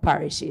of our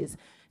parishes.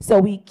 So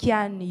we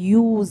can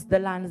use the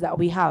lands that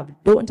we have.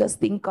 Don't just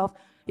think of,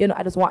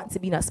 I just want to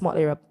be in a small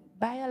area.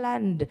 Buy a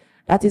land.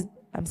 That is,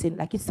 I'm saying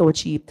like it's so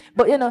cheap.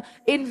 But,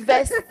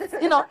 invest,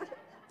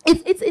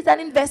 it's an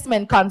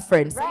investment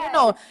conference. Right.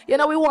 So,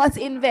 we want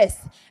to invest.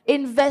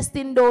 Invest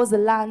in those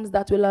lands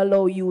that will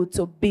allow you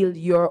to build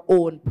your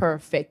own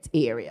perfect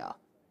area.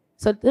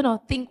 So,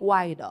 think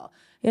wider,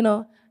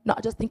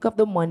 not just think of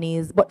the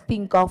monies, but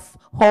think of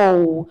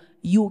how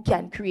you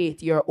can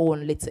create your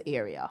own little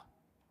area.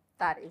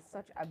 That is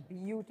such a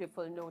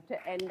beautiful note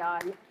to end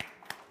on.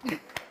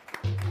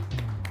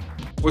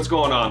 What's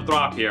going on?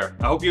 Throp here.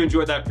 I hope you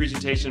enjoyed that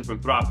presentation from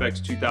Throp-X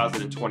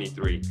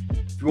 2023.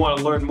 If you want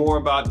to learn more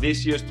about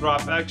this year's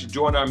Throp-X,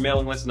 join our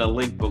mailing list in the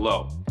link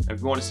below. And if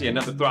you want to see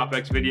another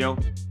Throp-X video,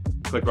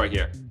 click right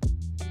here.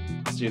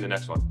 I'll see you in the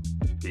next one.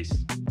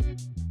 Peace.